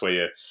day, that's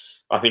where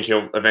I think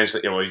he'll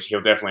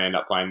definitely end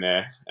up playing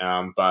there.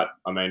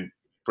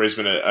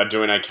 Brisbane are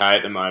doing okay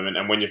at the moment,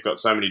 and when you've got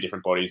so many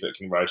different bodies that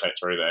can rotate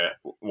through there,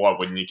 why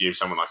wouldn't you give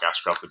someone like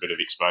Ashcroft a bit of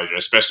exposure,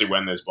 especially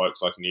when there's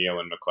blokes like Neale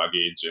and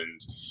McCluggage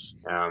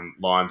and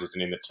Lyons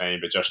isn't in the team,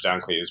 but Josh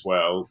Dunkley as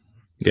well.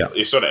 Yeah,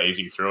 you're sort of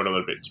easing through it a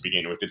little bit to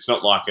begin with. It's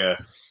not like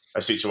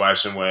a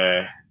situation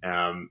where,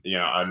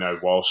 I know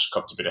Walsh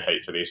copped a bit of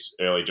heat for this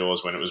early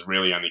doors when it was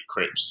really only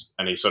Cripps,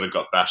 and he sort of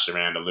got bashed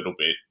around a little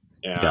bit.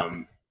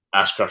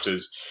 Ashcroft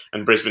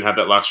and Brisbane have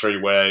that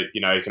luxury where,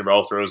 you can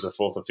roll through as a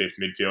fourth or fifth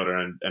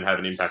midfielder and have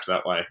an impact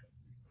that way.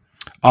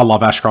 I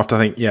love Ashcroft. I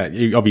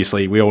think,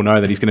 obviously we all know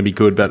that he's going to be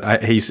good,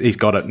 but he's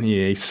got it.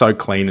 Yeah, he's so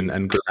clean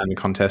and good around the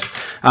contest.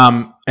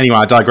 Anyway,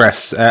 I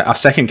digress. Our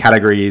second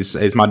category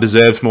is my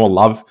deserves more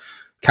love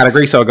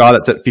category. So a guy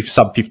that's at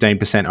sub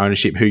 15%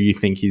 ownership, who you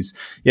think is,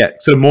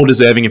 sort of more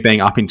deserving of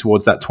being up in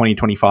towards that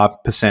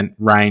 20-25%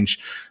 range.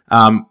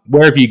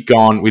 Where have you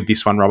gone with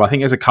this one, Rob? I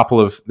think there's a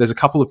couple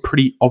of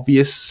pretty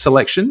obvious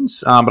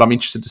selections, but I'm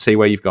interested to see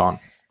where you've gone.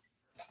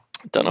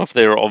 Don't know if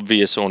they're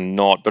obvious or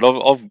not, but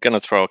I'm going to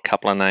throw a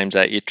couple of names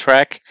at you.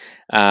 Track,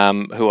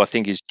 who I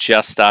think is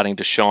just starting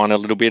to shine a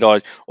little bit.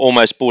 I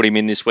almost bought him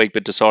in this week,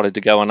 but decided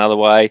to go another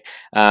way.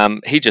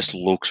 He just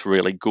looks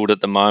really good at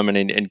the moment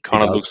and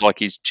kind of looks like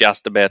he's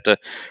just about to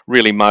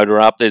really motor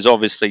up. There's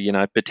obviously,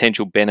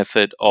 potential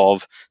benefit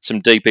of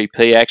some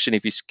DPP action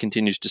if he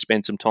continues to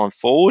spend some time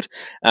forward.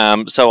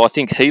 So I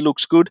think he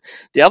looks good.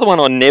 The other one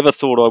I never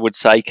thought I would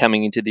say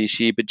coming into this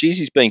year, but geez,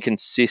 he's been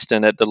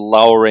consistent at the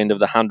lower end of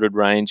the 100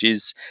 range,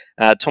 is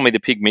Tommy the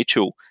Pig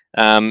Mitchell.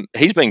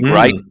 He's been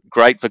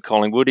great for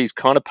Collingwood. He's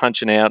kind of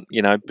punching out,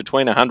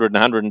 between 100 and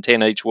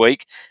 110 each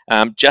week,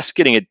 just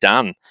getting it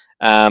done.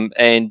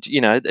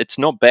 It's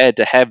not bad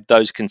to have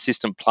those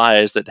consistent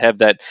players that have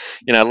that,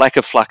 lack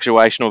of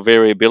fluctuation or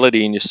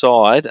variability in your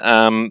side.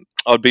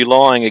 I'd be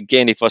lying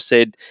again if I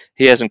said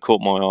he hasn't caught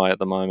my eye at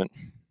the moment.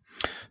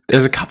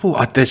 There's a couple.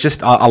 I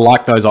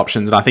like those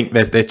options, and I think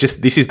there's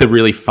this is the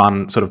really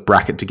fun sort of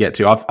bracket to get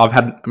to. I've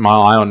had my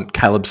eye on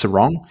Caleb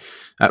Sarong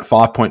at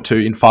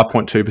 5.2 in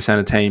 5.2%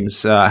 of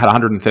teams. Had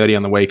 130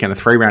 on the week and a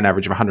 3-round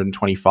average of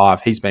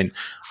 125. He's been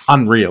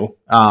unreal.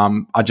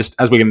 As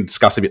we're going to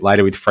discuss a bit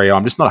later with Freo,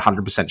 I'm just not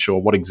 100% sure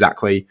what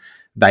exactly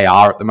they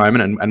are at the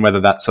moment and whether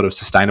that's sort of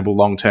sustainable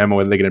long term or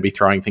whether they're going to be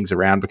throwing things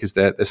around because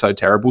they're so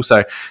terrible.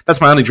 So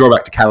that's my only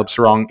drawback to Caleb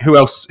Sarong. Who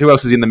else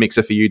is in the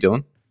mixer for you,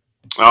 Dylan?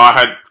 Oh, I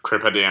had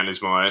Cripper down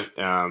as my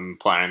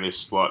player in this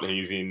slot.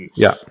 He's in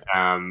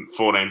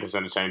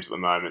 14% of teams at the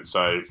moment.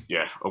 So,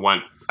 I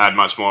won't add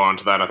much more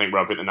onto that. I think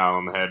Rob hit the nail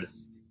on the head.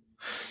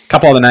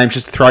 Couple other names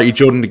just to throw at you.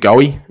 Jordan De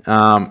Goey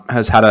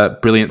has had a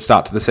brilliant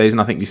start to the season.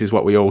 I think this is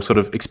what we all sort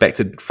of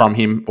expected from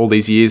him all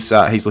these years.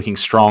 He's looking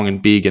strong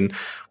and big and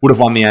would have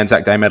won the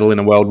Anzac Day medal in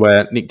a world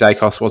where Nick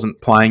Dacos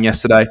wasn't playing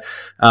yesterday.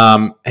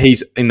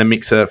 He's in the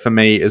mixer for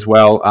me as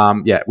well.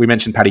 We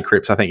mentioned Paddy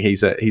Cripps. I think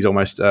he's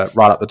almost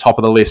right up the top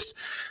of the list.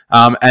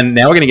 And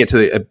now we're going to get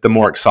to the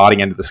more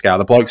exciting end of the scale.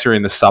 The blokes are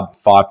in the sub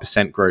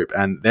 5% group,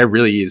 and there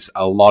really is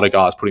a lot of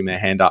guys putting their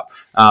hand up.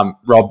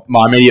 Rob,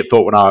 my immediate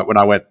thought when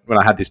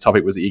I had this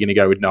topic was that you're going to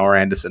go with Noah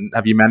Anderson.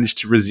 Have you managed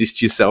to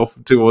resist yourself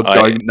towards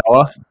going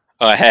Noah?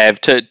 I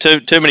have.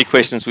 Too many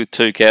questions with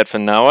Tucat for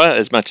Noah,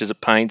 as much as it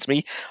pains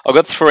me. I've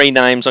got 3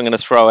 names I'm going to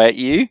throw at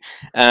you.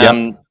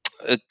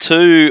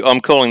 2,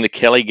 I'm calling the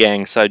Kelly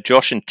gang, so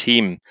Josh and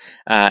Tim.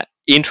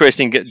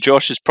 interesting.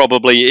 Josh is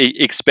probably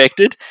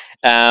expected.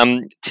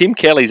 Tim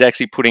Kelly's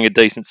actually putting a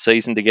decent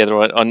season together.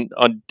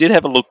 I did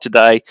have a look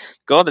today.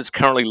 Guy that's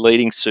currently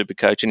leading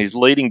Supercoach and is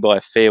leading by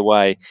a fair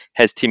way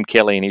has Tim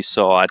Kelly in his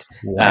side.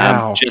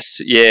 Wow.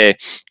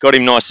 Got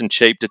him nice and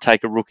cheap to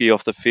take a rookie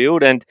off the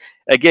field. And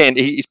again,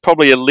 he's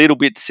probably a little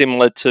bit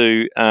similar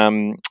to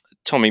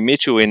Tommy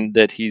Mitchell in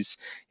that his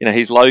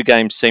low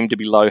games seem to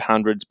be low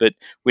hundreds, but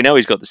we know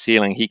he's got the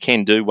ceiling. He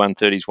can do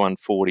 130s,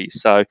 140s.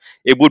 So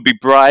it would be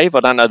brave. I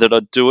don't know that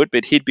I'd do it,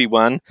 but he'd be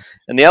one.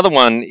 And the other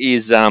one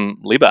is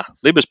Libba.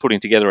 Libba's putting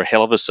together a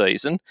hell of a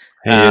season.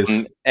 He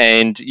is.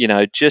 And,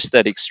 just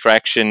that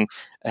extraction,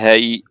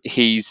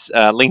 he's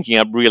linking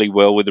up really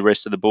well with the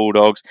rest of the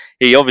Bulldogs.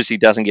 He obviously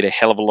doesn't get a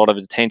hell of a lot of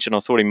attention.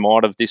 I thought he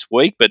might have this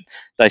week, but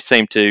they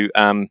seem to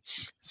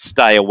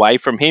stay away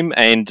from him.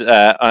 And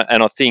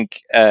I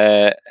think,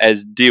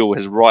 as Dill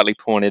has rightly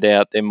pointed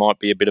out, there might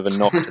be a bit of a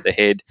knock to the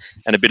head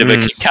and a bit of a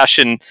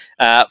concussion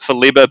for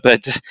Libba,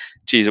 but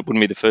geez, it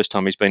wouldn't be the first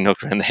time he's been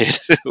knocked around the head,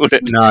 would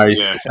it? No,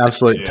 he's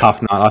absolute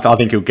tough nut. I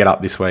think he'll get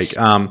up this week.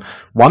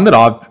 One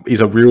that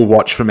is a real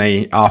watch for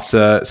me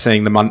after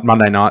seeing the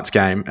Monday night's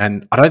game,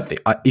 and I don't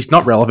think he's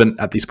not relevant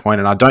at this point,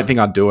 and I don't think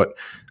I'd do it.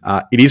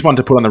 It is one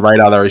to put on the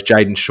radar, though, is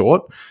Jaden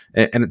Short,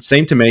 and it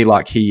seemed to me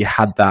like he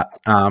had that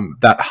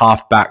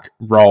half-back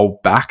roll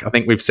back. I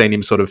think we've seen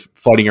him sort of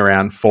floating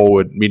around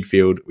forward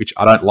midfield, which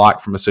I don't like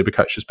from a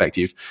Supercoach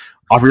perspective.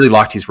 I really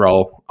liked his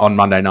role on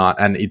Monday night,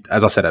 and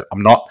as I said,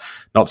 I'm not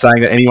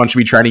saying that anyone should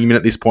be trading him in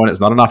at this point. It's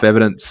not enough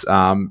evidence.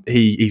 I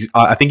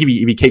think if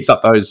he keeps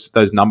up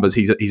those numbers,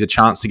 he's a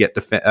chance to get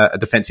a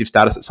defensive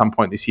status at some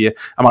point this year.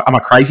 Am I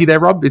crazy there,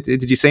 Rob?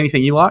 Did you see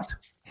anything you liked?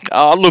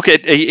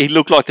 He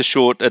looked like the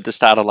Short at the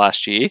start of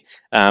last year.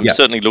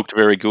 Certainly looked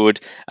very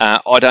good.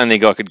 I don't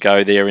think I could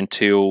go there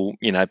until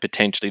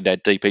potentially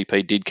that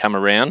DPP did come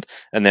around,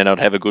 and then I'd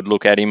have a good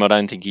look at him. I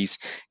don't think he's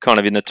kind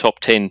of in the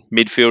top 10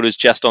 midfielders.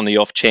 Just on the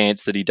off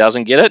chance that he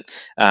doesn't get it,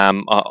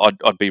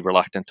 I'd be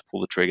reluctant to pull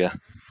the trigger.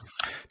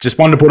 Just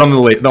one to put on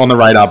the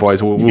radar,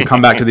 boys. We'll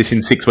come back to this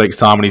in 6 weeks'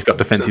 time when he's got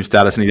defensive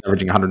status and he's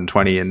averaging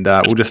 120, and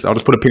I'll just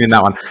put a pin in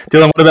that one.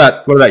 Dylan,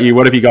 what about you?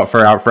 What have you got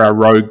for our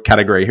rogue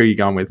category? Who are you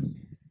going with?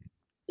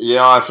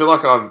 Yeah, I feel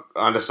like I've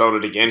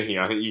undersold it again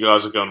here. I think you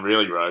guys have gone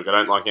really rogue. I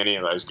don't like any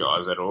of those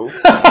guys at all.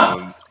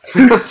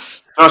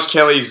 Josh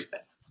Kelly's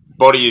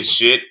body is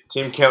shit.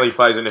 Tim Kelly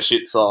plays in a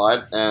shit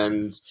side,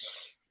 and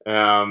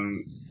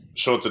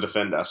Short's a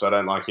defender, so I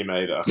don't like him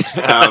either.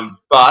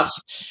 But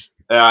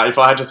if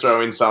I had to throw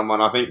in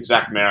someone, I think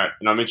Zach Merritt,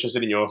 and I'm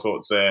interested in your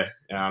thoughts there.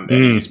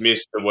 He's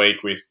missed the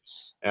week with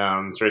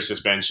through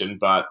suspension,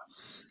 but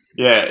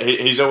yeah,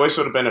 he's always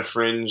sort of been a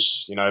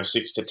fringe,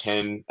 6 to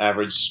 10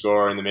 average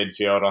scorer in the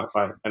midfield,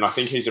 and I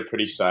think he's a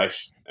pretty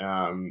safe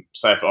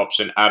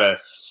option at a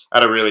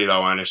really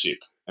low ownership.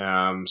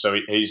 So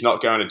he's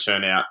not going to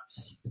turn out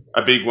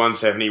a big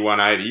 170,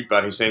 180,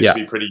 but he seems to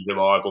be pretty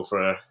reliable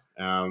for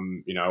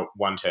 110,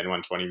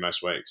 120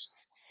 most weeks.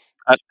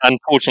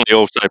 Unfortunately,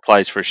 also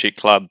plays for a shit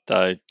club,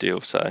 though,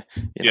 Deal. So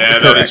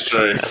that is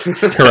true.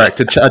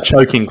 Correct, a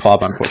choking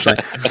club,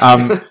 unfortunately.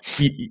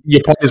 Your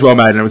point is well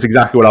made, and it was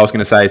exactly what I was going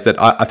to say. Is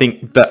that I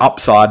think the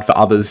upside for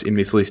others in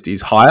this list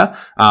is higher,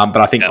 but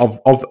I think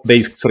of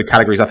these sort of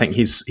categories, I think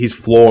his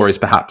floor is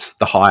perhaps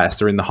the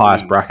highest or in the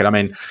highest bracket. I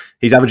mean,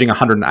 he's averaging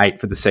 108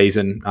 for the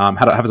season.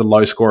 Has a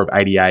low score of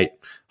 88.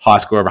 High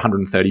score of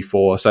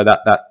 134. So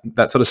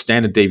that sort of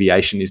standard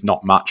deviation is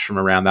not much from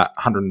around that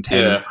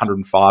 110,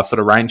 105 sort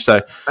of range.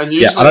 So, I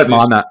don't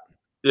mind that.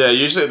 Yeah,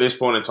 usually at this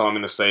point in time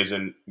in the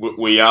season,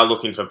 we are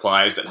looking for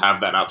players that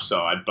have that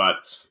upside. But,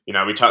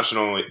 we touched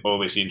on all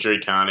this injury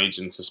carnage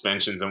and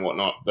suspensions and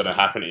whatnot that are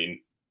happening.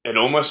 It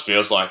almost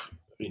feels like,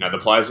 the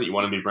players that you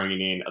want to be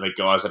bringing in are the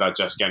guys that are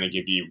just going to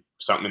give you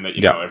something that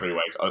you know every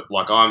week.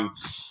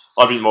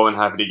 I'd be more than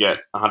happy to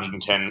get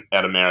 110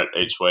 out of Merritt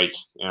each week,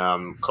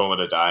 call it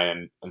a day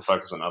and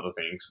focus on other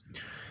things.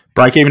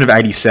 Break even of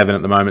 87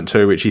 at the moment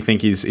too, which you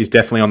think is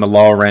definitely on the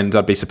lower end.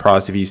 I'd be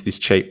surprised if he's this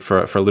cheap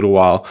for a little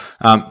while.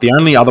 The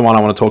only other one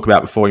I want to talk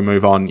about before we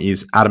move on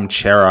is Adam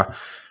Chera,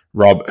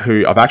 Rob,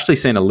 who I've actually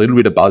seen a little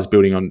bit of buzz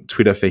building on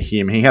Twitter for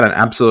him. He had an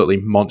absolutely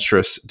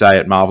monstrous day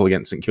at Marvel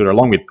against St Kilda,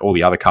 along with all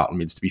the other Carlton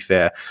mids, to be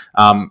fair,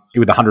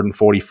 with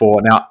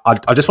 144. Now,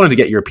 I just wanted to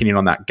get your opinion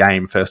on that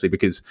game, firstly,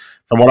 because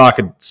from what I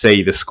could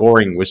see, the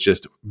scoring was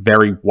just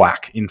very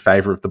whack in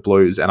favour of the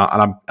Blues. And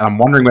I'm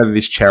wondering whether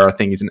this Chera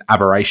thing is an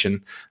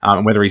aberration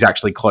and whether he's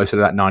actually closer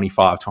to that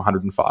 95 to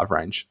 105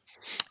 range.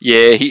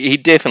 Yeah, he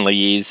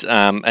definitely is,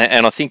 and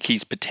I think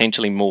he's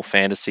potentially more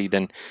fantasy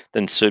than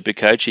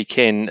Supercoach. He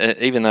can,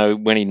 even though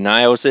when he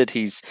nails it,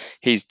 his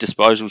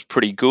disposal's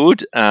pretty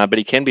good, but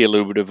he can be a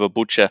little bit of a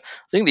butcher.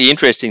 I think the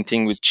interesting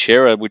thing with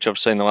Chera, which I've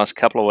seen the last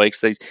couple of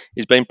weeks,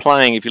 he's been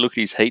playing. If you look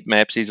at his heat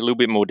maps, he's a little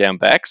bit more down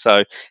back,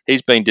 so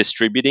he's been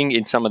distributing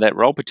in some of that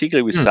role,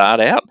 particularly with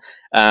Sard out.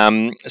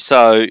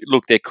 So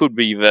look, there could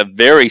be a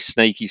very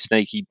sneaky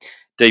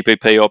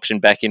DPP option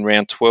back in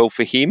round 12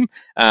 for him.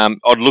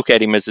 I'd look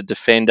at him as a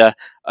defender.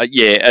 A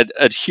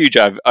huge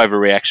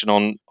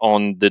overreaction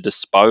on the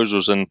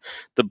disposals, and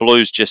the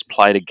Blues just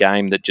played a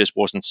game that just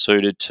wasn't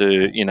suited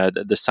to,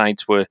 the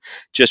Saints were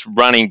just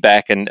running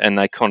back and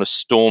they kind of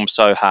stormed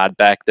so hard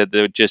back that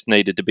there just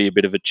needed to be a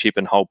bit of a chip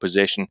and hold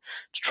possession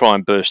to try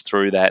and burst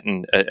through that,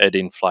 and it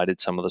inflated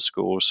some of the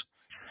scores.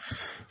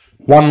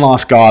 One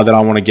last guy that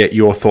I want to get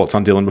your thoughts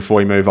on, Dylan, before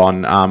we move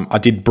on. I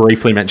did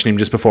briefly mention him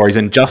just before. He's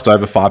in just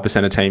over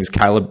 5% of teams,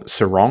 Caleb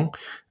Sarong.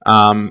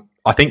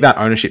 I think that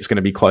ownership is going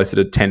to be closer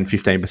to 10,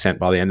 15%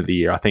 by the end of the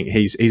year. I think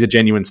he's a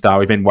genuine star.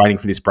 We've been waiting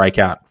for this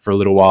breakout for a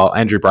little while.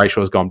 Andrew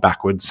Brayshaw's gone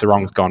backwards.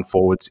 Sarong's gone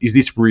forwards. Is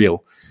this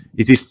real?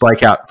 Is this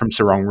breakout from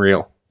Sarong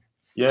real?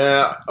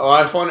 Yeah,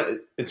 I find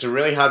it's a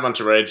really hard one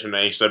to read for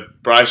me. So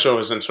Brayshaw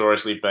has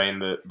notoriously been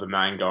the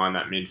main guy in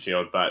that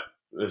midfield, but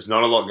there's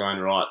not a lot going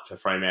right for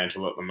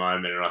Fremantle at the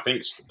moment. And I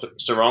think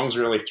Sarong's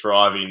really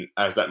thriving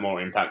as that more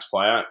impact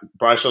player.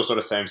 Brayshaw sort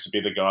of seems to be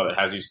the guy that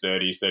has his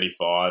 30s,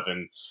 35,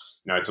 and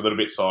it's a little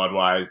bit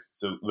sideways.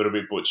 It's a little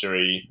bit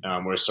butchery,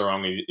 whereas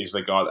Sarong is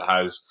the guy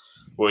that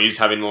he's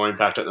having more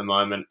impact at the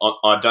moment.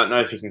 I don't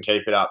know if he can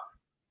keep it up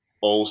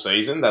all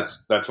season.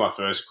 That's my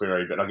first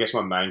query. But I guess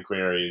my main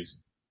query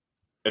is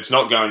it's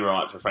not going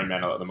right for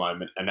Fremantle at the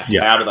moment. And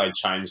how do they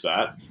change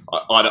that?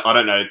 I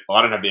don't know.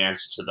 I don't have the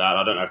answer to that.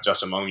 I don't know if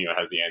Justin Longmuir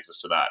has the answers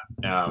to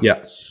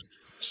that.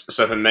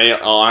 So for me,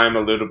 I'm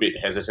a little bit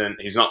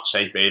hesitant. He's not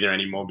cheap either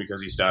anymore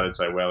because he started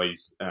so well.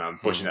 He's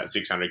pushing that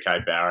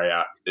 600k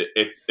barrier.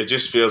 It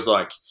just feels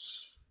like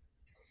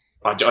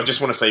I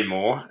just want to see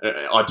more.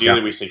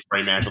 Ideally, we see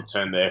Fremantle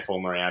turn their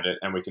form around it,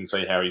 and we can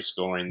see how he's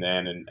scoring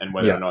then, and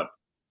whether or not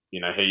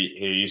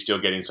he is still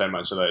getting so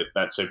much of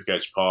that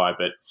SuperCoach pie.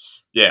 But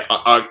yeah,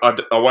 I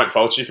won't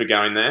fault you for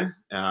going there.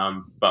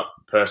 But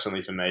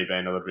personally, for me,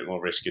 being a little bit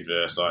more risk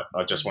adverse,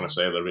 I just want to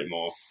see a little bit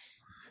more.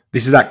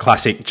 This is that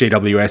classic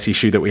GWS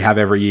issue that we have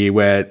every year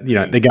where,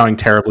 they're going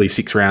terribly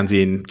 6 rounds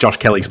in. Josh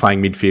Kelly's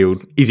playing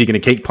midfield. Is he going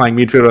to keep playing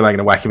midfield or are they going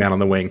to whack him out on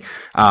the wing?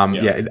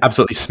 It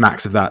absolutely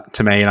smacks of that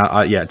to me. And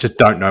I just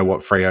don't know what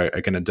Freo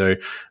are going to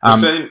do.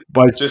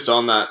 Just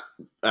on that,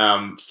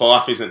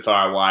 Fife isn't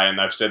far away and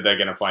they've said they're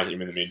going to play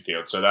him in the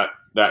midfield. So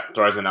that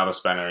throws another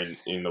spanner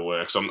in the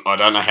works. I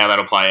don't know how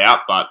that'll play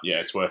out, but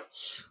yeah, it's worth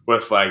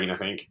flagging, I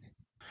think.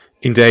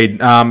 Indeed.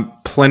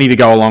 Plenty to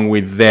go along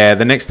with there.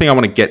 The next thing I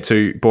want to get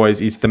to, boys,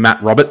 is the Matt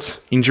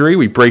Roberts injury.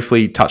 We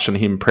briefly touched on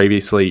him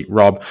previously,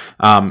 Rob.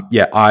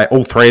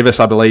 All three of us,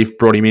 I believe,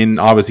 brought him in.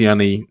 I was the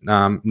only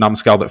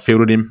numbskull that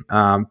fielded him.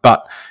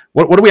 But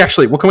what can we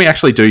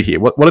actually do here?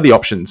 What are the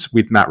options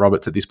with Matt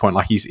Roberts at this point?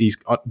 Like he's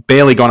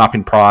barely gone up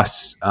in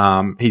price.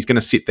 He's going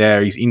to sit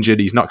there. He's injured.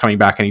 He's not coming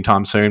back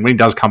anytime soon. When he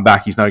does come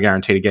back, he's no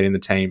guarantee to get in the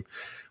team.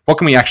 What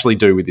can we actually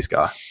do with this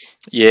guy?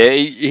 Yeah,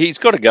 he's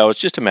got to go. It's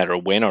just a matter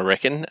of when, I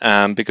reckon,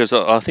 because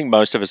I think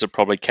most of us are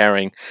probably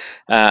carrying,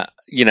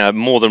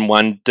 more than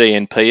one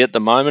DNP at the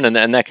moment,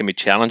 and that can be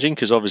challenging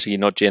because obviously you're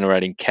not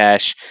generating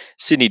cash.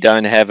 Sydney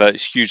don't have a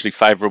hugely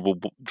favourable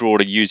draw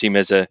to use him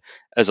as a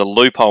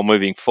loophole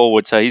moving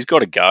forward, so he's got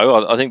to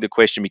go. I think the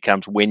question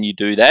becomes when you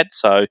do that.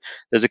 So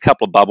there's a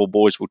couple of bubble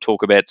boys we'll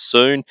talk about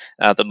soon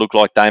that look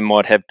like they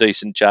might have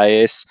decent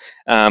JS.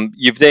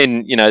 You've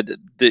then,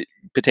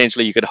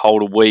 potentially you could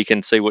hold a week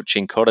and see what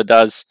Chincotta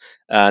does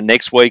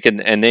next week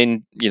and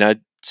then,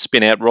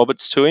 spin out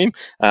Roberts to him.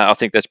 I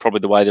think that's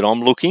probably the way that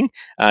I'm looking,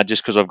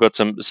 just because I've got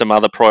some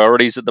other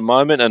priorities at the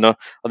moment. And I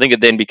think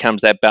it then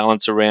becomes that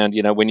balance around,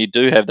 when you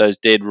do have those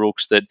dead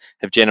rooks that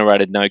have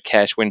generated no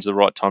cash, when's the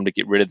right time to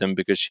get rid of them?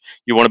 Because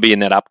you want to be in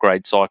that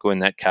upgrade cycle, in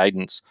that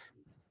cadence.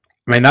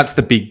 I mean, that's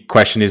the big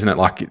question, isn't it?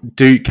 Like,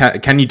 do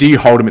you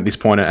hold him at this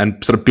point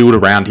and sort of build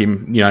around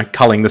him,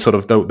 culling the sort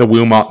of the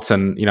Wilmots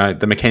and,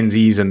 the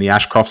Mackenzies and the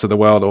Ashcrofts of the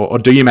world, or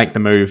do you make the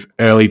move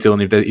early,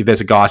 Dylan, if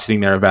there's a guy sitting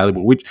there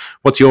available?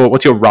 What's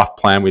your rough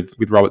plan with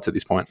Roberts at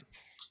this point?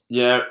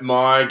 Yeah,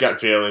 my gut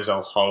feel is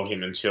I'll hold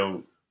him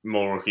until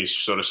more rookies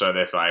sort of show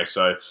their face.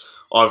 So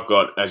I've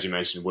got, as you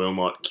mentioned,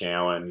 Wilmot,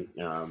 Cowan,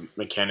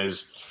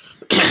 McKenna's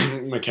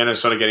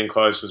sort of getting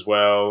close as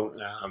well.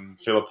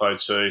 Filippo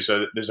too.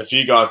 So there's a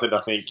few guys that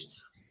I think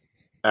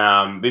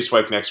this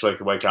week, next week,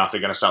 the week after,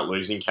 are going to start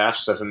losing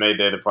cash. So for me,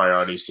 they're the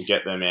priorities to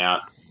get them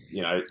out.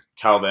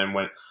 Cull them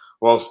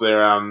whilst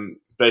they're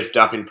beefed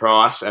up in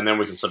price, and then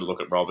we can sort of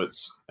look at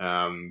Roberts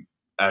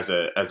as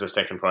a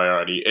second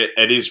priority.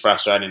 It is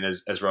frustrating,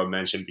 as Rob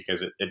mentioned,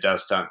 because it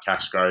does stunt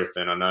cash growth,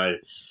 and I know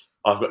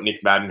I've got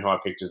Nick Madden, who I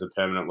picked as a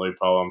permanent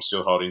loophole. I'm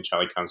still holding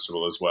Charlie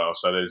Constable as well.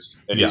 So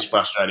it is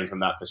frustrating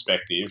from that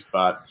perspective.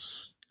 But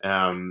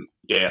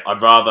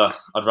I'd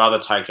rather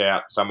take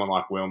out someone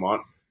like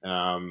Wilmot.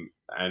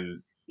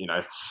 And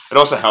it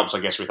also helps, I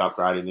guess, with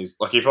upgrading. Is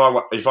like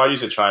if I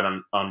use a trade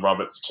on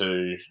Roberts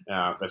to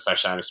let's say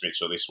Seamus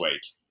Mitchell this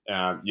week,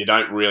 you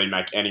don't really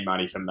make any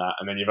money from that,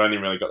 and then you've only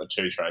really got the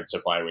 2 trades to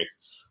play with.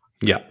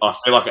 Yeah, I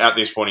feel like at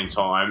this point in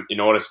time, in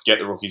order to get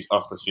the rookies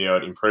off the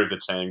field, improve the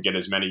team, get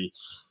as many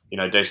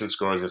decent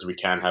scorers as we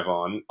can have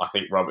on, I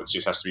think Roberts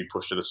just has to be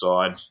pushed to the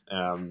side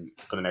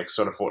for the next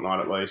sort of fortnight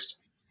at least.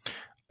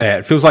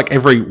 it feels like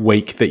every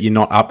week that you're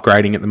not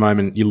upgrading at the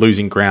moment, you're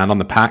losing ground on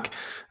the pack.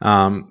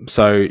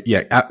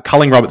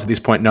 Culling Roberts at this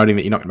point, noting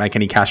that you're not going to make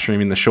any cash from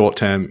him in the short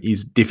term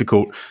is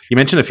difficult. You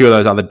mentioned a few of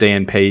those other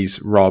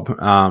DNPs, Rob.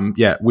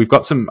 We've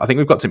got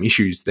some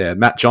issues there.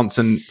 Matt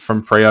Johnson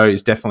from Freo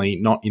is definitely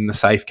not in the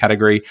safe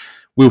category.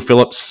 Will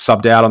Phillips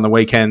subbed out on the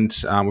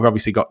weekend. We've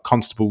obviously got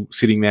Constable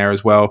sitting there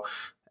as well.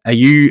 Are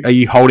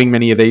you holding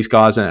many of these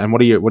guys, and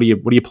what are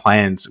your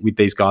plans with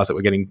these guys that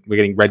we're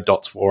getting red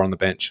dots for on the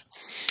bench?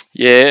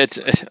 Yeah,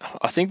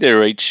 I think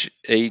they're each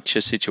a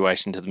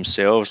situation to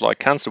themselves. Like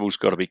Constable's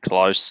got to be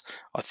close.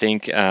 I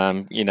think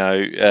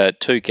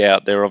Took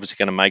out. They're obviously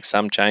going to make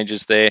some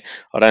changes there.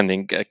 I don't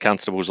think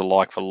Constable's a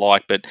like for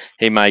like, but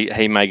he may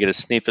get a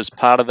sniff as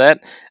part of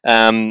that.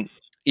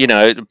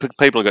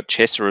 People have got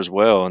Chesser as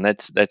well, and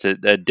that's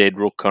a dead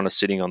rook kind of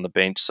sitting on the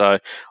bench. So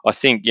I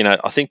think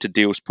to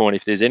Deal's point,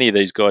 if there's any of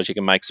these guys you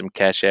can make some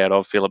cash out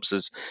of, Phillips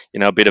is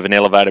a bit of an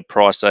elevated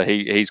price, so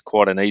he's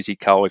quite an easy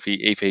cull if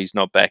he's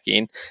not back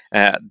in.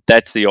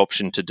 That's the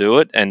option to do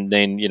it, and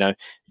then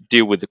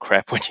deal with the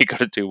crap when you got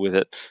to deal with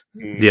it.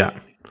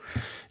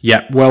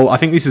 Yeah, well, I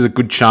think this is a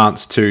good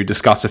chance to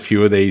discuss a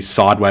few of these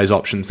sideways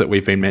options that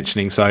we've been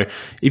mentioning. So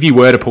if you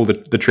were to pull the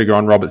trigger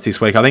on Roberts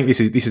this week, I think this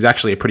is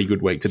actually a pretty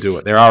good week to do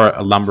it. There are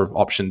a number of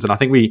options, and I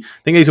think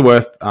these are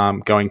worth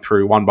going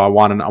through one by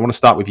one. And I want to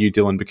start with you,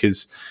 Dylan,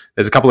 because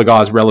there's a couple of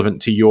guys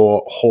relevant to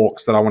your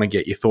Hawks that I want to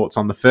get your thoughts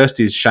on. The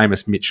first is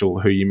Seamus Mitchell,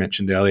 who you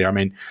mentioned earlier. I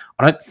mean,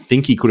 I don't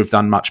think he could have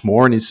done much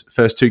more in his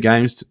first two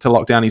games to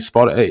lock down his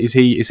spot. Is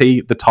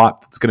he the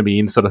type that's going to be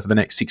in sort of for the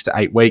next 6 to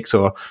 8 weeks,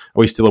 or are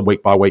we still a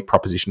week-by-week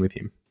proposition with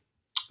him?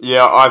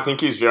 Yeah, I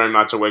think he's very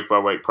much a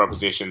week-by-week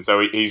proposition.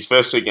 So his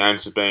first two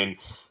games have been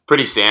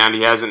pretty sound.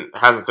 He hasn't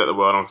set the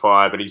world on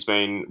fire, but he's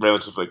been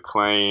relatively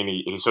clean.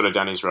 He's sort of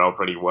done his role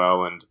pretty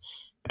well, and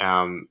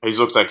he's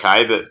looked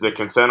okay. The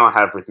concern I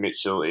have with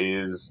Mitchell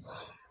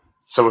is...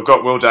 So we've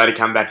got Will Day to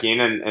come back in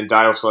and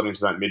Dale slot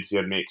into that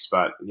midfield mix,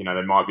 but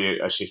there might be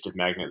a shift of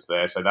magnets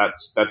there, so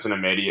that's an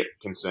immediate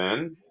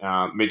concern.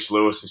 Mitch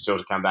Lewis is still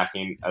to come back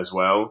in as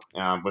well.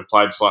 We've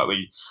played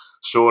slightly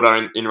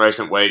shorter in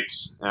recent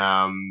weeks,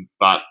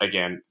 but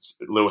again,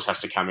 Lewis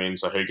has to come in,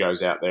 so who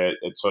goes out there,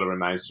 it sort of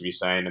remains to be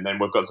seen. And then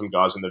we've got some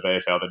guys in the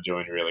VFL that are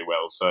doing really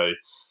well. So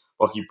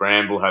Lockie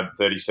Bramble had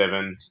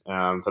 37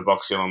 for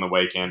Box Hill on the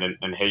weekend,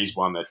 and he's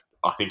one that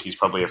I think he's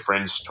probably a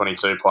fringe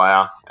 22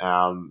 player.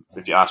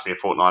 If you asked me a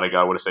fortnight ago,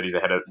 I would have said he's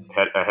ahead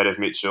of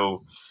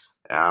Mitchell.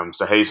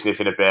 So he's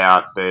sniffing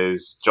about.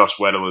 There's Josh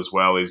Weddle as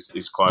well,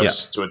 is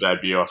close to a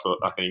debut,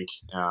 I think.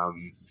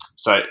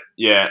 So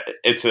yeah,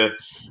 it's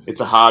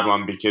a hard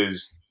one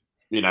because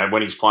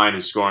when he's playing,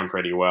 he's scoring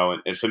pretty well.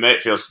 And for me,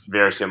 it feels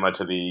very similar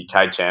to the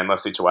Cade Chandler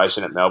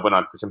situation at Melbourne.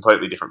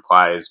 Completely different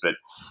players, but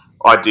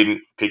I didn't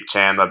pick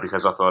Chandler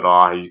because I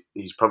thought,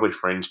 he's probably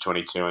fringe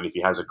 22, and if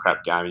he has a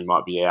crap game, he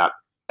might be out.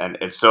 And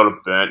it sort of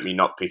burnt me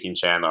not picking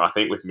Chandler. I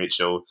think with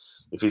Mitchell,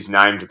 if he's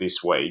named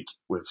this week,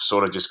 we've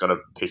sort of just got to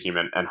pick him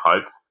and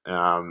hope.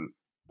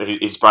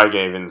 His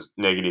break-even's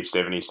negative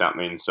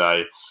 70-something.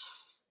 So,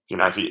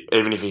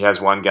 even if he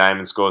has one game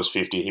and scores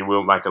 50, he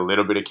will make a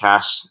little bit of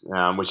cash,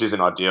 which isn't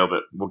ideal,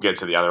 but we'll get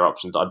to the other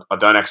options. I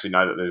don't actually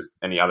know that there's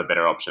any other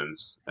better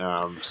options.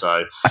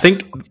 So I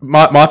think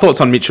my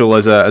thoughts on Mitchell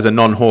as a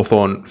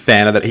non-Hawthorn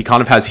fan are that he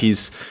kind of has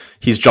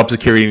his job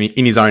security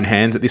in his own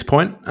hands at this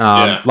point.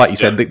 Like you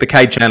said, the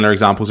Cade Chandler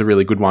example is a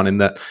really good one in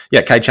that,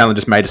 Cade Chandler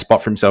just made a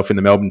spot for himself in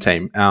the Melbourne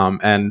team.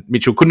 And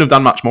Mitchell couldn't have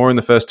done much more in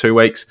the first 2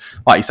 weeks.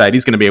 Like you say, it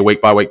is going to be a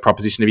week-by-week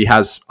proposition.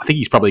 I think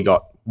he's probably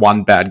got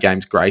one bad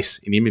game's grace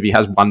in him. If he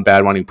has one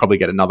bad one, he'll probably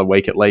get another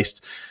week at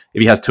least.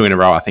 If he has 2 in a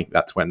row, I think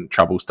that's when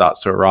trouble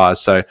starts to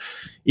arise. So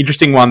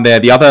interesting one there.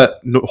 The other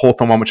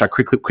Hawthorn one, which I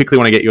quickly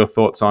want to get your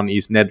thoughts on,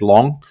 is Ned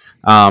Long.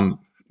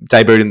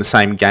 Debuted in the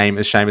same game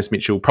as Seamus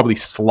Mitchell, probably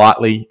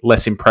slightly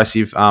less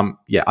impressive. I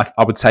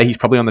would say he's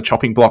probably on the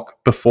chopping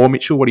block before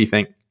Mitchell. What do you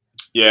think?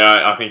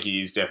 Yeah, I think he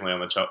is definitely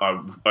on the chop.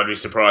 I'd be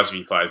surprised if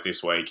he plays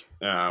this week.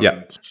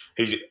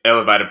 His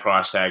elevated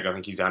price tag, I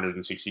think he's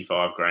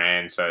 165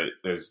 grand. So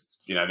there's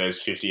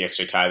 50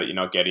 extra K that you're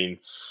not getting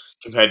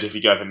compared to if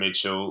you go for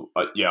Mitchell.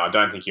 I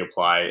don't think he'll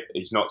play.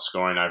 He's not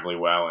scoring overly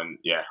well, and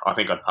I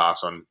think I'd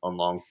pass on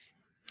Long.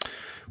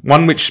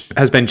 One which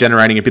has been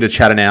generating a bit of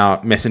chat in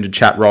our messenger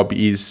chat, Rob,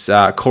 is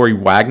Corey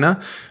Wagner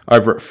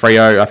over at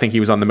Freo. I think he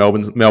was on the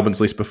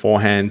Melbourne's list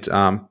beforehand.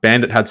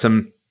 Bandit had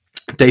some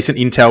decent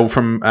intel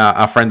from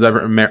our friends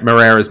over at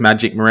Moreira's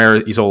Magic.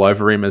 Moreira is all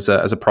over him as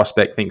a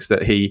prospect, thinks that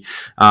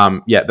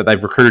that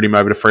they've recruited him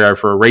over to Freo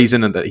for a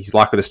reason and that he's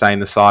likely to stay in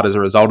the side as a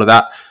result of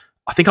that.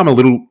 I think I'm a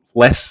little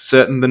less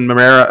certain than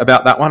Moreira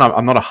about that one.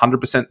 I'm not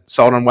 100%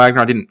 sold on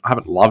Wagner. I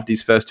haven't loved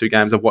his first 2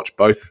 games. I've watched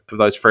both of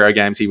those Freo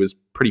games. He was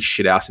pretty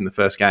shit-ass in the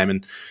first game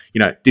and,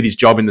 did his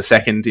job in the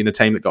second in a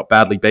team that got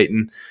badly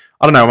beaten.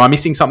 I don't know. Am I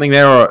missing something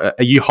there, or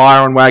are you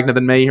higher on Wagner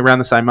than me, around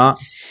the same mark?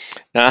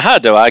 Now,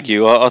 hard to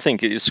argue. I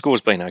think the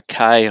score's been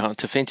okay.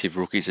 Defensive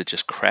rookies are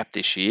just crap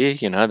this year.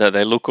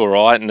 They look all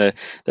right, and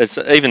there's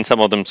even some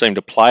of them seem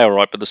to play all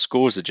right, but the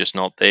scores are just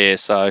not there.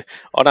 So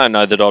I don't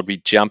know that I'd be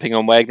jumping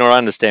on Wagner. I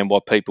understand why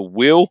people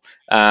will,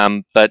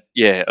 but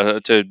yeah,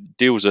 to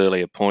Dill's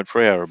earlier point,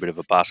 Freo are a bit of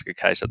a basket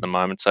case at the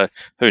moment. So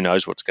who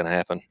knows what's going to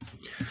happen?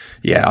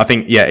 Yeah, I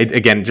think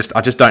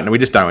I just don't know. We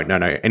just don't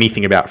know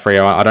anything about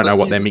Freo. I don't know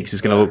what their mix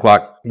is going to look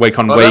like week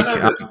on week.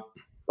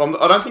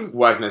 I don't think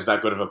Wagner's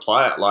that good of a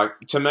player. Like,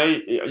 to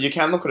me, you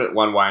can look at it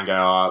one way and go,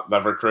 oh,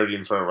 they've recruited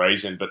him for a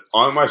reason, but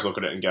I almost look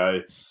at it and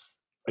go,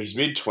 he's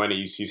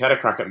mid-20s, he's had a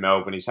crack at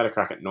Melbourne, he's had a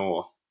crack at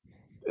North.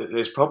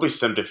 There's probably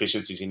some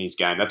deficiencies in his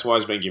game. That's why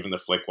he's been given the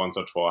flick once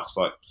or twice.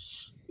 Like,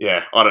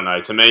 yeah, I don't know.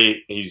 To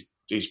me, he's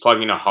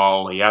plugging a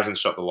hole. He hasn't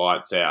shot the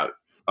lights out.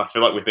 I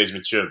feel like with these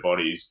mature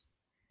bodies,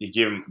 you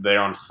give them,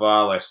 they're on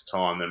far less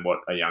time than what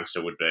a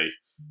youngster would be.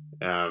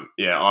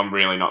 I'm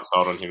really not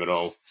sold on him at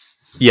all.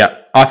 Yeah,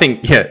 I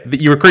think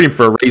you recruit him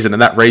for a reason,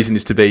 and that reason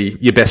is to be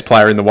your best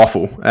player in the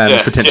waffle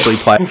and potentially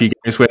play a few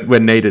games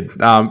when needed.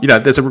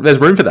 There's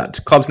room for that.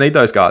 Clubs need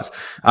those guys.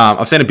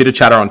 I've seen a bit of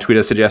chatter on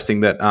Twitter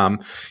suggesting that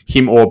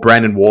him or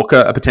Brandon Walker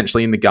are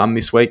potentially in the gun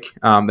this week.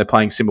 They're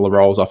playing similar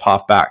roles off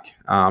half back.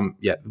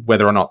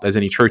 Whether or not there's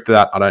any truth to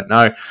that, I don't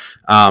know.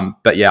 I'm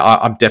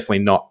definitely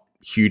not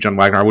huge on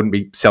Wagner. I wouldn't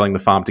be selling the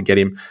farm to get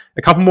him.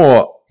 A couple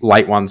more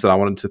late ones that I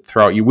wanted to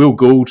throw at you. Will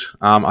Gould,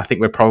 I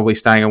think we're probably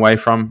staying away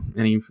from.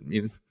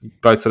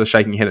 Both sort of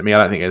shaking your head at me. I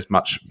don't think there's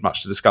much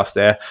to discuss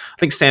there. I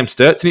think Sam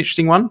Sturt's an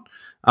interesting one.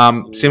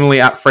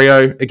 Similarly at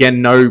Freo,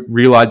 again, no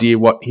real idea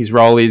what his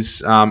role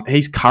is.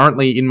 He's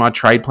currently in my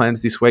trade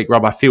plans this week,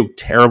 Rob. I feel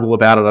terrible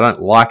about it. I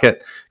don't like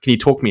it. Can you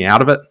talk me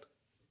out of it?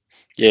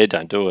 Yeah,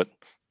 don't do it.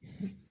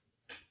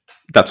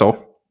 That's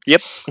all.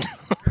 Yep.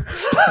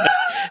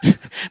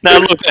 No,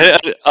 look,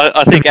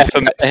 I think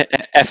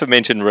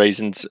aforementioned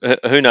reasons.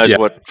 Who knows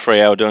what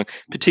Freo are doing,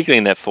 particularly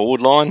in that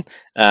forward line.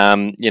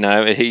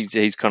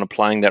 He's kind of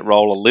playing that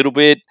role a little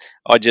bit.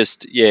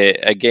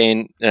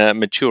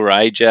 Mature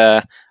age.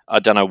 I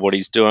don't know what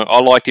he's doing.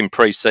 I liked him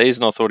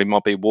pre-season. I thought he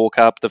might be walk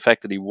up. The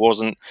fact that he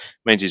wasn't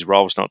means his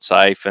role's not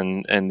safe,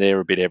 and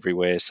they're a bit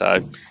everywhere. So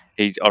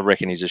I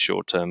reckon he's a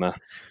short-termer.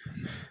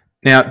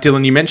 Now,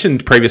 Dylan, you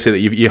mentioned previously that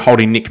you're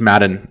holding Nick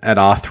Madden at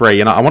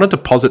R3, and I wanted to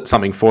posit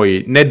something for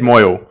you. Ned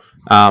Moyle,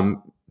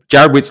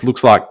 Jared Witts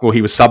looks like,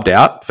 he was subbed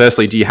out.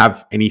 Firstly, do you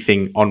have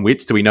anything on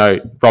Witts? Do we know,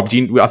 Rob?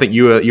 I think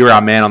you were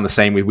our man on the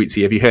scene with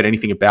Wittsy. Have you heard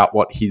anything about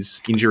what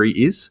his injury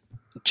is?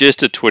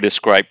 Just a Twitter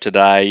scrape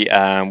today,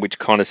 which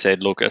kind of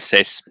said, "Look,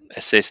 assess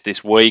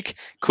this week.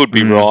 Could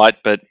be right,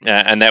 but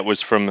and that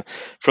was from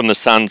the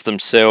Suns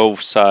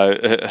themselves.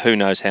 So who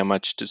knows how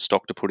much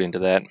stock to put into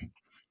that."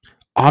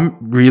 I'm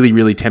really,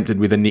 really tempted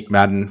with a Nick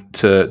Madden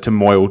to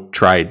Moyle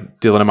trade.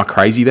 Dylan, am I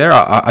crazy there?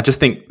 I just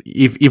think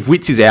if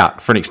Witts is out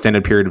for an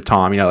extended period of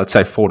time, let's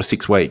say 4 to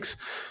 6 weeks,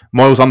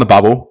 Moyle's on the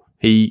bubble.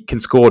 He can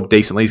score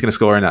decently. He's going to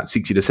score in that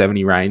 60 to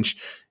 70 range.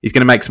 He's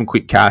going to make some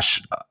quick cash.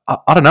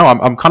 I don't know.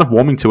 I'm kind of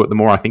warming to it the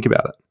more I think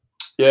about it.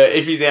 Yeah,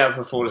 if he's out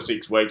for 4 to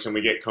 6 weeks and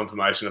we get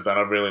confirmation of that,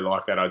 I really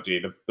like that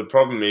idea. The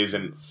problem is,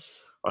 and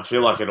I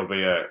feel like it'll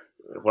be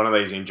one of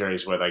these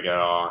injuries where they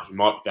go, he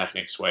might be back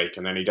next week,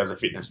 and then he does a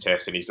fitness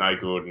test and he's no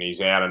good and he's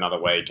out another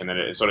week, and then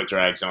it sort of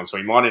drags on. So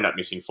he might end up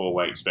missing 4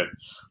 weeks, but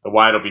the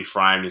way it'll be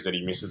framed is that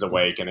he misses a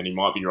week and then he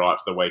might be right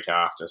for the week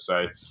after.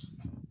 So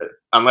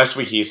unless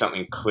we hear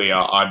something clear,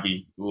 I'd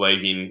be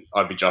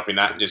dropping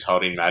that and just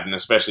holding Madden,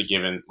 especially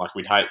given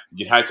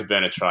you'd hate to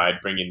burn a trade,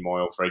 bring in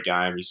Moyle for a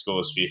game, he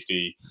scores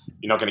 50.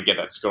 You're not going to get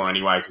that score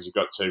anyway because you've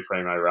got 2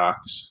 primo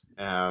rucks.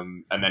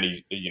 And then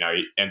he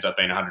ends up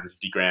being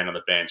 150 grand on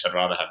the bench. I'd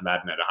rather have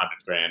Madden at 100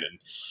 grand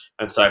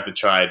and save the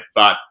trade.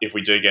 But if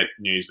we do get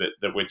news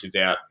that Witts is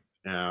out,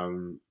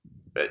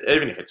 but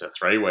even if it's a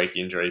 3-week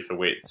injury for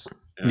Witts,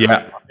 I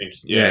think,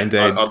 indeed,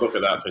 I'd look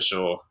at that for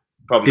sure.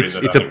 Problem is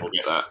that I think we'll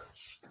get that.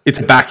 It's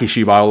a back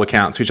issue by all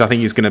accounts, which I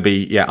think is going to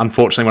be,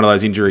 unfortunately, one of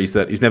those injuries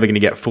that is never going to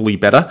get fully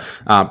better,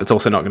 but it's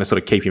also not going to sort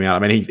of keep him out.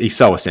 I mean, he's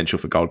so essential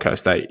for Gold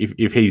Coast.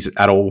 If he's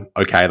at all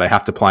okay, they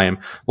have to play him.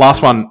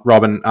 Last one,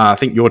 Robin, I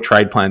think your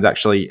trade plans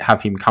actually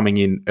have him coming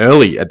in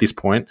early at this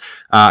point,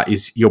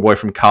 is your boy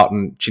from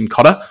Carlton,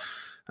 Chincotta.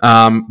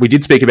 We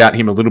did speak about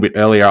him a little bit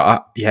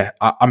earlier.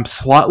 I'm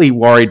slightly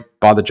worried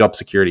by the job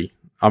security.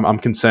 I'm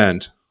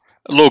concerned.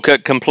 Look,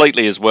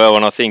 completely as well,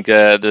 and I think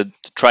the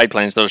trade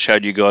plans that I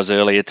showed you guys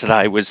earlier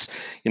today was,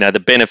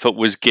 the benefit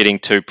was getting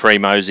 2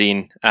 primos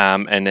in,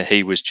 and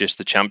he was just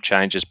the chump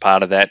change as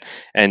part of that,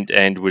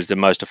 and was the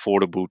most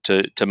affordable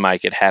to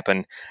make it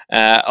happen.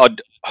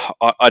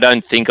 I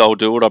don't think I'll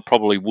do it. I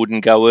probably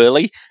wouldn't go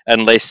early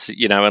unless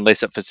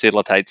it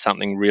facilitates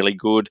something really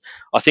good.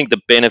 I think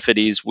the benefit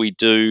is we've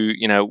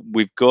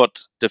got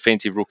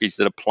defensive rookies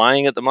that are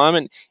playing at the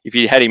moment. If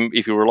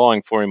you're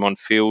relying for him on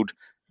field,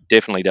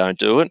 definitely don't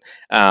do it.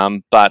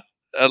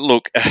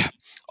 Look,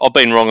 I've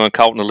been wrong on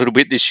Colton a little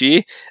bit this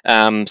year,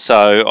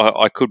 so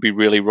I could be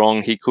really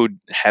wrong. He could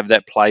have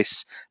that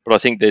place, but I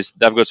think they've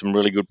got some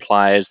really good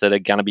players that are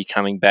going to be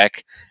coming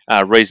back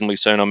reasonably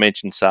soon. I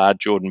mentioned Sard,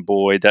 Jordan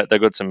Boyd. That they've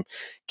got some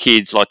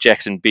kids like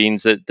Jackson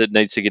Binns that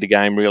needs to get a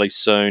game really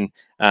soon.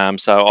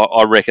 So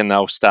I reckon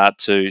they'll start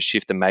to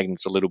shift the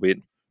magnets a little bit.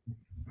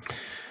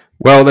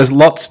 Well, there's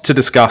lots to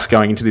discuss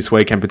going into this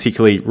weekend,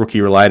 particularly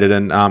rookie related.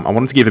 And I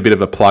wanted to give a bit of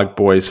a plug,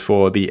 boys,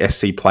 for the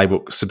SC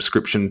Playbook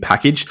subscription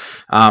package.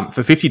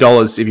 For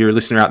 $50, if you're a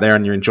listener out there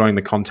and you're enjoying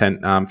the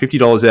content,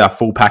 $50 is our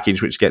full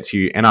package, which gets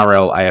you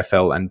NRL,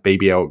 AFL, and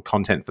BBL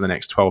content for the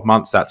next 12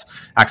 months. That's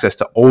access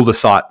to all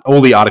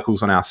the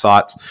articles on our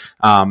sites,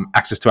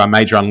 access to our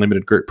major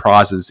unlimited group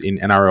prizes in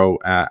NRL,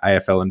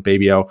 AFL, and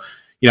BBL.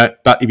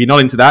 But if you're not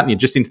into that and you're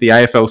just into the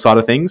AFL side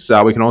of things,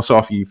 we can also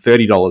offer you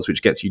 $30,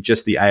 which gets you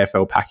just the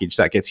AFL package.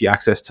 That gets you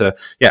access to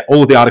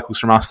all of the articles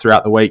from us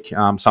throughout the week.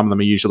 Some of them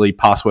are usually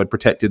password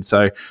protected,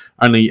 so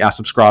only our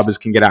subscribers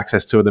can get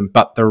access to them.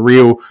 But the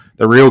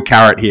real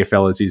carrot here,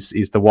 fellas,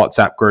 is the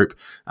WhatsApp group.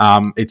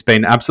 It's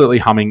been absolutely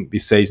humming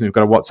this season. We've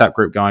got a WhatsApp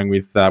group going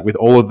with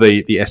all of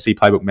the SC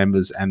Playbook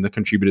members and the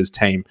contributors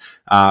team.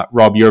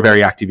 Rob, you're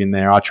very active in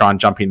there. I try and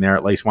jump in there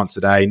at least once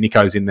a day.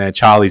 Nico's in there.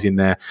 Charlie's in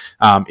there.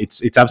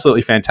 It's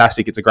absolutely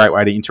fantastic. It's a great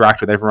way to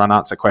interact with everyone,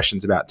 answer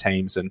questions about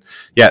teams, and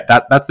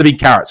that's the big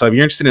carrot. So if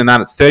you're interested in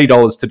that, it's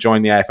 $30 to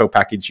join the AFL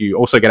package. You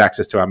also get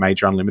access to our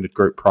major unlimited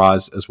group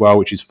prize as well,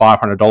 which is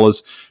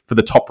 $500 for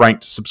the top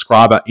ranked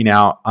subscriber in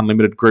our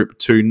unlimited group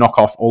to knock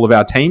off all of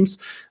our teams.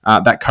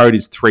 That code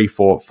is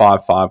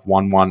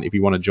 345511. If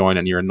you want to join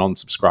and you're a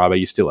non-subscriber,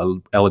 you're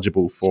still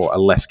eligible for a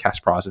less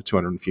cash prize of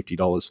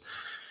 $250.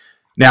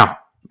 Now,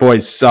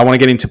 boys, so I want to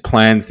get into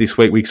plans this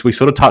week. We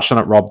sort of touched on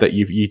it, Rob, that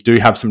you do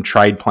have some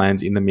trade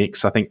plans in the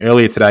mix. I think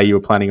earlier today you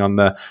were planning on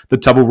the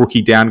double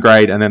rookie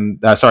downgrade and then,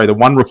 the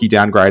one rookie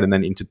downgrade and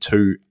then into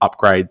two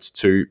upgrades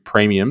to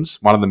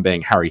premiums, one of them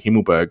being Harry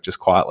Himmelberg, just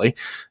quietly.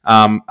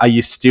 Are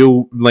you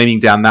still leaning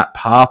down that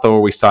path, or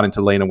are we starting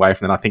to lean away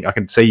from that? I think I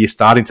can see you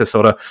starting to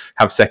sort of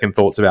have second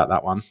thoughts about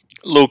that one.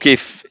 Look,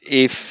 if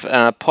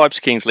Pipes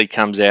Kingsley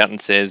comes out and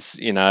says,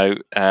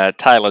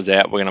 Taylor's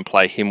out, we're going to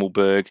play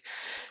Himmelberg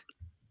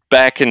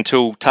back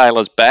until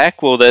Taylor's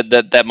back, well,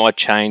 that might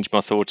change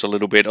my thoughts a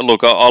little bit.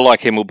 Look, I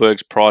like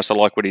Himmelberg's price. I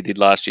like what he did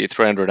last year.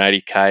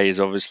 380k is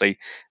obviously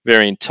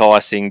very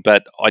enticing,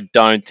 but I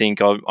don't think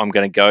I'm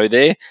going to go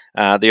there.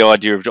 The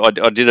idea of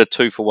I did a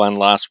 2-for-1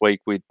 last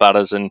week with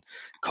Butters and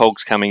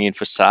Cogs coming in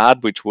for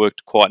Sard, which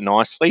worked quite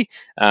nicely.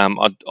 I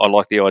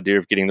like the idea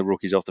of getting the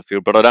rookies off the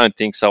field, but I don't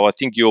think so. I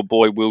think your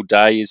boy Will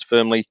Day is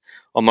firmly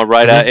on my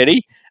radar,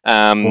 Eddie.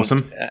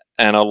 Awesome.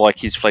 And I like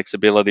his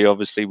flexibility,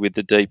 obviously, with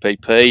the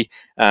DPP.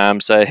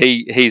 So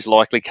he's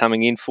likely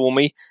coming in for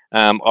me.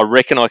 I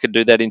reckon I could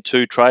do that in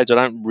 2 trades. I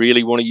don't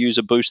really want to use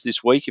a boost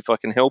this week if I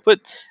can help it.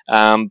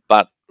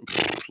 But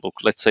look,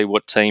 let's see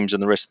what teams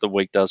and the rest of the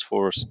week does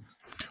for us.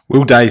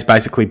 Will Day's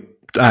basically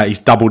he's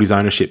doubled his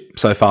ownership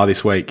so far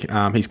this week.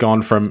 He's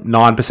gone from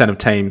 9% of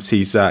teams.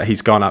 He's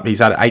gone up. He's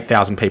had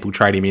 8,000 people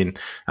trade him in.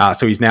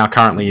 So he's now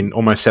currently in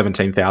almost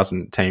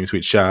 17,000 teams,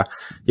 which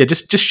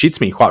just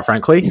shits me, quite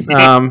frankly.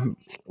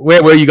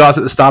 Where were you guys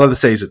at the start of the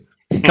season?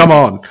 Come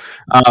on.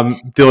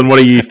 Dylan, what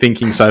are you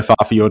thinking so far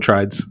for your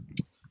trades?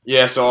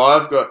 Yeah, so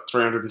I've got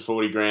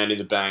 340 grand in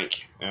the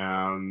bank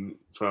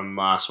from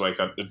last week.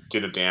 I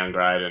did a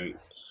downgrade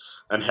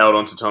and held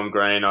on to Tom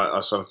Green. I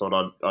sort of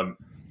thought I'd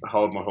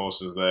hold my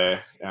horses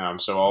there.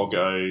 So I'll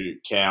go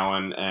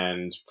Cowan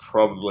and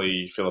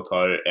probably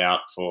Filippo out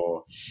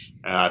for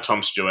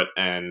Tom Stewart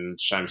and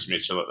Seamus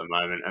Mitchell at the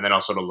moment. And then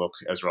I'll sort of look,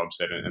 as Rob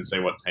said, and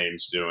see what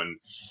teams do. And,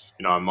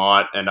 I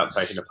might end up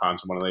taking a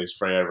punt on one of these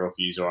Freo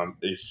rookies, or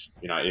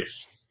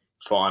if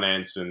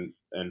finance and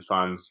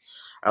funds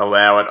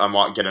allow it, I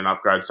might get an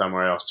upgrade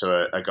somewhere else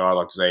to a guy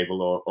like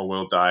Zeeble or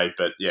Will Day.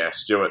 But yeah,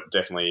 Stewart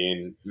definitely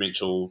in,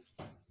 Mitchell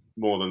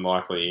more than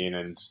likely in,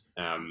 and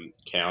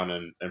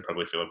Cowan and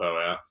probably Filippo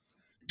out.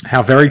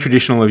 How very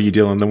traditional of you,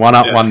 Dylan. The one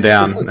up, one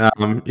down.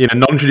 In a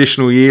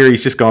non-traditional year,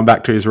 he's just gone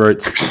back to his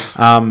roots.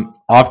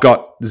 I've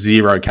got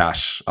zero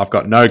cash. I've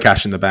got no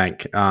cash in the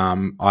bank.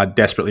 I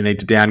desperately need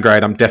to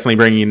downgrade. I'm definitely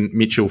bringing in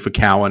Mitchell for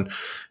Cowan,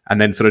 and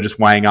then sort of just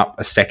weighing up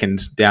a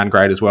second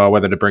downgrade as well,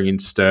 whether to bring in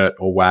Sturt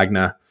or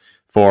Wagner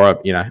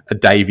for a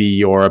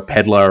Davey or a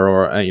Pedler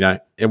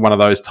or one of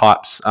those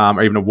types,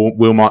 or even a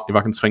Wilmot if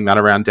I can swing that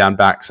around down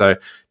back. So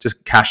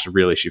just cash is a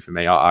real issue for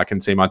me. I can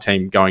see my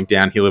team going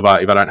downhill if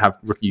I don't have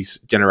rookies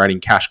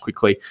generating cash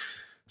quickly.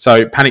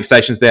 So panic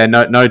stations there.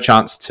 No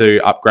chance to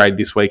upgrade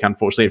this week,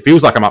 unfortunately. It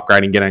feels like I'm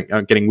upgrading,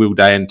 getting Will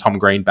Day and Tom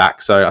Green back.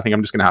 So I think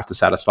I'm just going to have to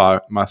satisfy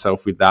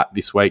myself with that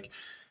this week.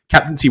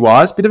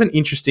 Captaincy-wise, bit of an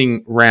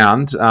interesting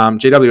round.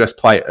 GWS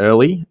play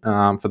early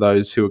for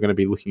those who are going to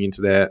be looking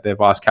into their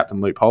vice-captain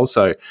loopholes.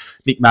 So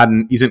Nick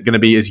Madden isn't going to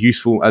be as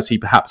useful as he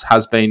perhaps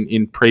has been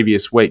in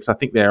previous weeks. I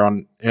think they're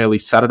on early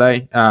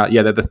Saturday.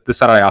 They're the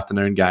Saturday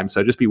afternoon game,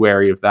 so just be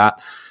wary of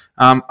that.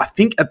 I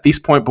think at this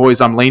point, boys,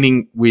 I'm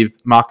leaning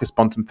with Marcus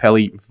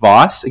Bontempelli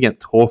vice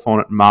against Hawthorn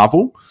at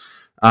Marvel.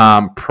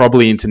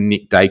 probably into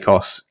Nick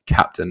Dacos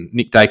captain.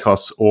 Nick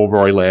Dacos or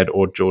Rory Laird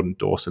or Jordan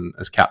Dawson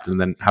as captain,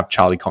 and then have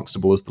Charlie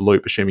Constable as the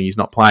loop, assuming he's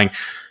not playing.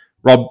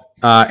 Rob,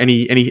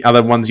 any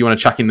other ones you want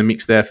to chuck in the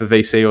mix there for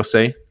VC or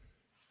C?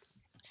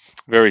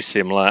 Very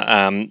similar.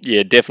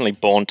 Definitely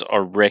Bont, I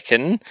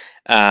reckon.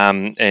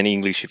 And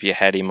English, if you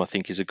had him, I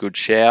think is a good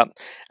shout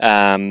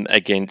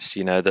against,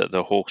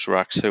 the Hawks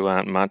rucks who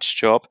aren't much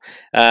chop.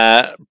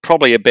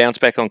 Probably a bounce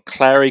back on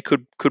Clary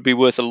could be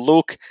worth a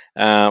look.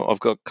 I've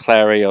got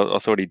Clary. I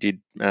thought he did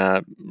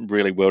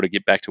really well to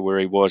get back to where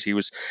he was. He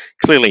was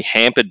clearly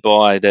hampered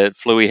by the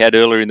flu he had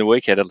earlier in the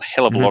week. He had a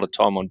hell of a lot of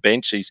time on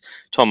bench. His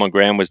time on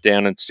ground was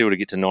down, and still to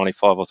get to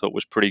 95, I thought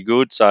was pretty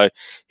good. So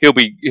he'll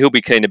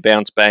be keen to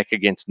bounce back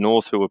against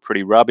North, who are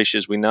pretty rubbish,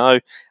 as we know.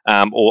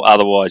 Or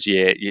otherwise,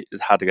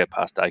 it's hard to go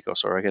past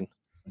Dacos, I reckon.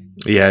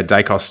 Yeah,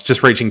 Dacos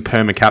just reaching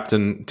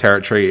perma-captain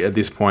territory at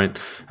this point.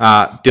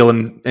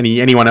 Dylan,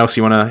 anyone else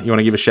you want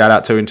to give a shout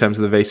out to in terms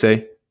of the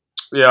VC?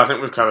 Yeah, I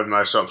think we've covered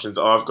most options.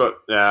 I've got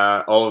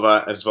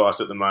Oliver as vice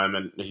at the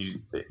moment. His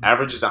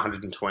average is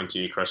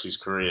 120 across his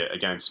career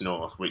against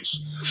North, which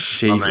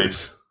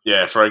Jesus.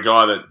 For a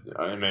guy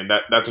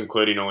that's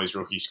including all his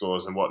rookie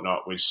scores and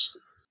whatnot, which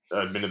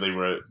admittedly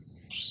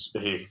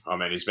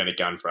he's been a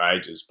gun for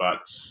ages, but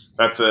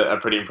that's a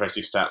pretty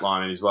impressive stat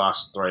line. And his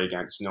last three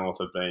against North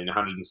have been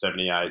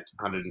 178,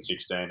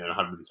 116, and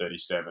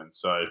 137.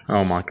 So,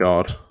 oh my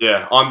god,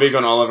 yeah, I'm big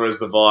on Oliver as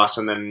the vice,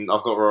 and then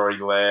I've got Rory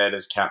Laird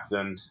as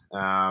captain.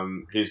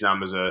 His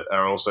numbers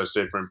are also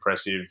super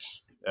impressive: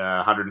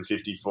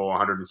 154,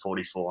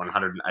 144, and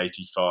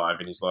 185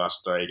 in his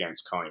last three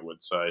against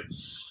Collingwood. So,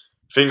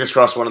 fingers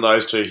crossed, one of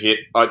those two hit.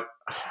 I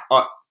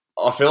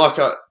feel like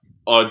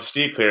I'd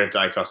steer clear of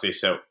Dacos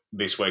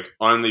this week,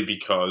 only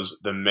because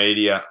the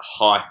media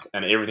hype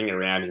and everything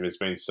around him has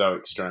been so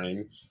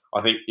extreme.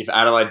 I think if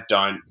Adelaide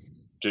don't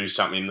do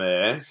something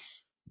there,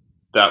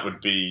 that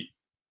would be...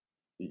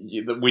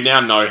 We now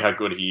know how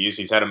good he is.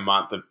 He's had a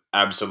month of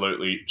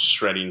absolutely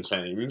shredding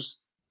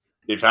teams.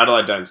 If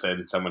Adelaide don't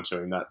send someone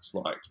to him, that's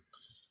like,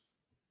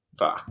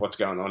 fuck, what's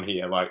going on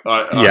here? Like,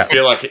 I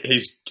feel like he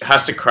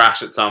has to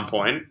crash at some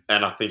point,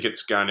 and I think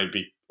it's going to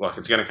be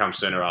it's going to come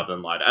sooner rather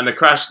than later. And the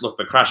crash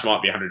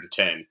might be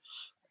 110,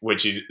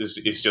 which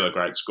is still a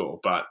great score.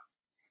 But,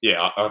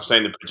 yeah, I've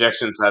seen the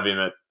projections have him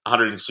at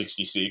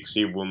 166.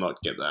 He will not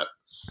get that.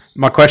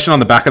 My question on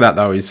the back of that,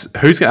 though, is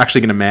who's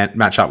actually going to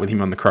match up with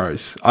him on the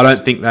Crows? I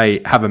don't think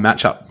they have a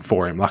matchup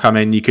for him.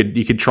 You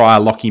could try a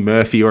Lockie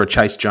Murphy or a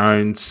Chase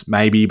Jones,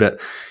 maybe, but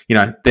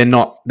they're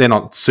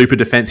not super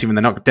defensive, and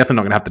they're definitely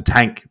not going to have the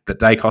tank that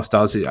Dacos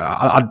does.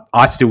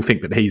 I still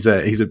think that he's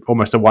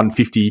almost a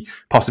 150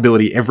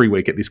 possibility every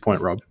week at this point,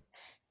 Rob.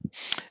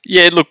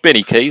 Yeah, look,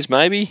 Benny Keys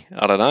maybe.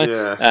 I don't know.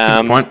 Yeah, that's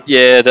a good point.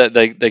 Yeah,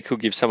 they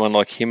could give someone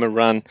like him a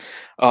run.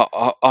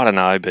 I don't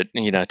know, but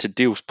to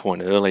Dill's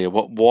point earlier,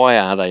 why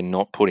are they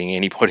not putting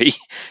anybody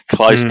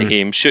close to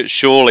him?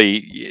 Surely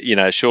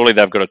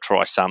they've got to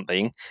try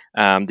something.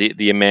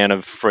 The amount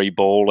of free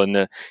ball and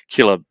the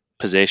killer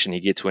possession he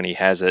gets when he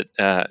has it.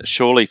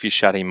 Surely, if you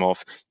shut him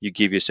off, you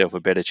give yourself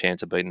a better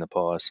chance of beating the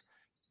Pies.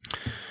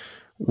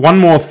 One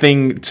more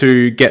thing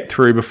to get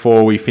through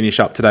before we finish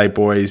up today,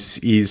 boys,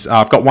 is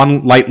I've got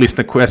one late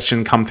listener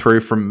question come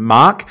through from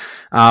Mark,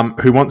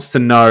 who wants to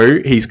know,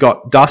 he's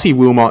got Darcy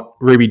Wilmot,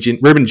 Ruben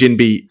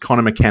Ginbey,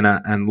 Connor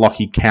McKenna, and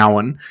Lockie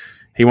Cowan.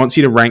 He wants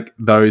you to rank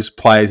those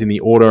players in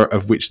the order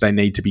of which they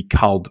need to be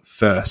culled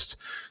first.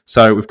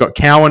 So we've got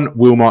Cowan,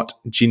 Wilmot,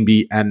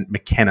 Ginbey, and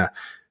McKenna.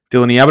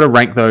 Dylan, are you able to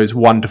rank those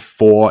 1 to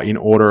 4 in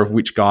order of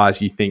which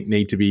guys you think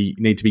need to be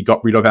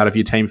got rid of out of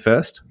your team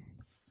first?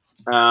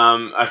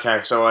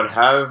 Okay, so I'd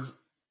have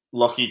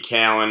Lockie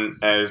Cowan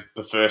as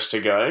the first to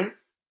go.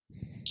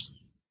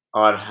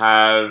 I'd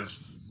have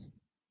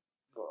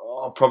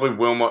probably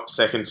Wilmot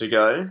second to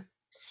go,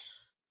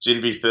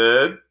 Ginbey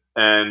third,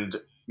 and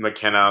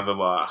McKenna the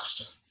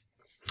last.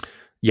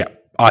 Yeah,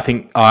 I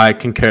think I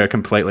concur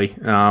completely.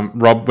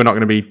 Rob, we're not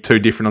going to be too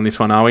different on this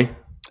one, are we?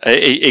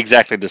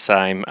 Exactly the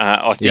same.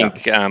 I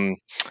think I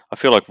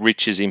feel like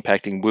Rich is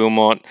impacting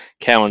Wilmot.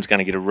 Cowan's going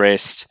to get a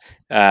rest.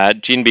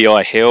 Ginbey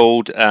I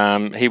held.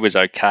 He was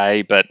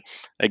okay, but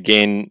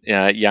again,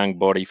 young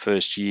body,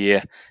 first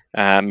year.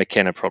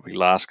 McKenna probably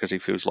last because he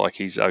feels like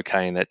he's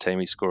okay in that team.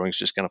 His scoring's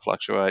just going to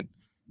fluctuate.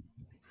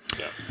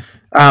 Yeah.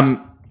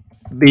 I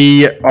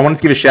wanted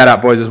to give a shout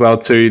out, boys, as well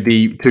to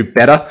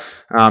Better,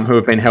 who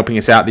have been helping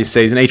us out this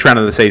season. Each round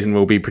of the season,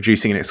 we'll be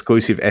producing an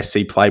exclusive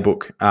SC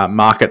Playbook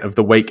market of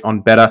the week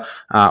on Better.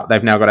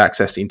 They've now got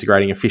access to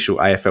integrating official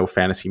AFL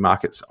fantasy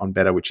markets on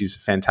Better, which is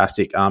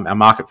fantastic. Our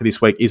market for this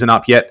week isn't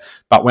up yet,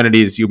 but when it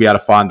is, you'll be able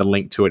to find the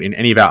link to it in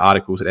any of our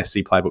articles at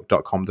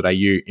scplaybook.com.au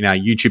in our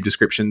YouTube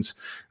descriptions.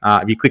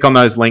 If you click on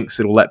those links,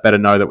 it'll let Better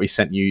know that we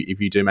sent you if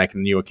you do make a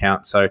new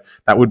account. So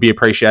that would be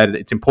appreciated.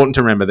 It's important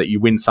to remember that you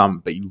win some,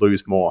 but you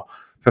lose more.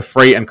 For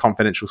free and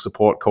confidential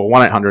support, call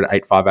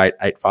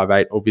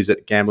 1-800-858-858 or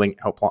visit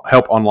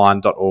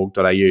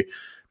gamblinghelponline.org.au.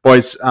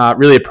 Boys,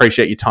 really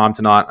appreciate your time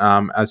tonight.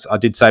 As I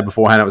did say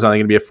beforehand, it was only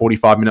going to be a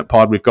 45-minute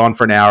pod. We've gone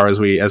for an hour as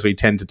we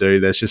tend to do.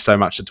 There's just so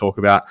much to talk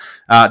about.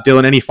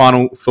 Dylan, any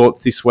final thoughts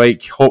this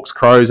week? Hawks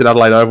Crows at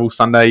Adelaide Oval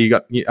Sunday. You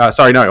got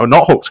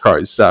not Hawks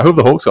Crows. Who have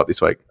the Hawks got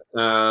this week?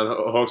 The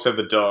Hawks have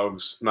the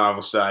Dogs,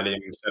 Marvel Stadium,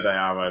 Saturday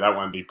Arvo. That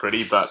won't be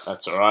pretty, but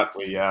that's all right.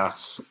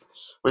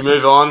 We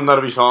move on.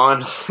 That'll be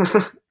fine.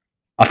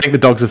 I think the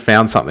Dogs have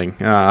found something.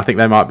 I think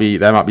they might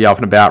be up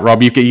and about.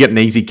 Rob, you get an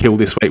easy kill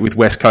this week with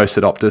West Coast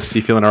at Optus.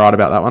 You feeling all right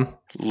about that one?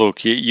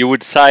 Look, you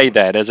would say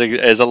that as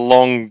a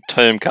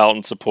long-term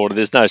Carlton supporter,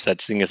 there's no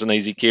such thing as an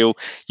easy kill.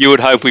 You would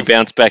hope we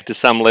bounce back to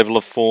some level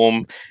of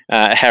form.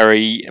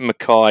 Harry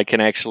Mackay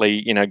can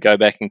actually, go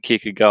back and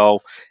kick a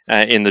goal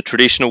in the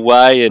traditional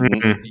way.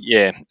 And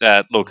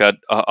look,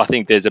 I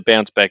think there's a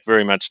bounce back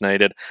very much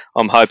needed.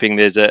 I'm hoping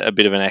there's a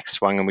bit of an axe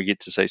swung and we get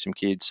to see some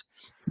kids.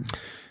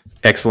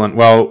 Excellent.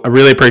 Well, I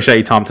really appreciate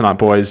your time tonight,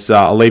 boys.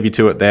 I'll leave you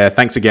to it there.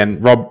 Thanks again.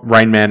 Rob,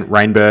 Rainman,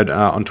 Rainbird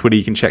on Twitter.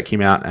 You can check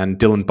him out. And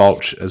Dylan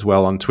Bolch as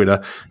well on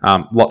Twitter.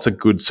 Lots of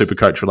good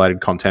SuperCoach related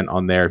content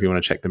on there if you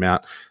want to check them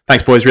out.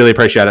 Thanks, boys. Really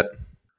appreciate it.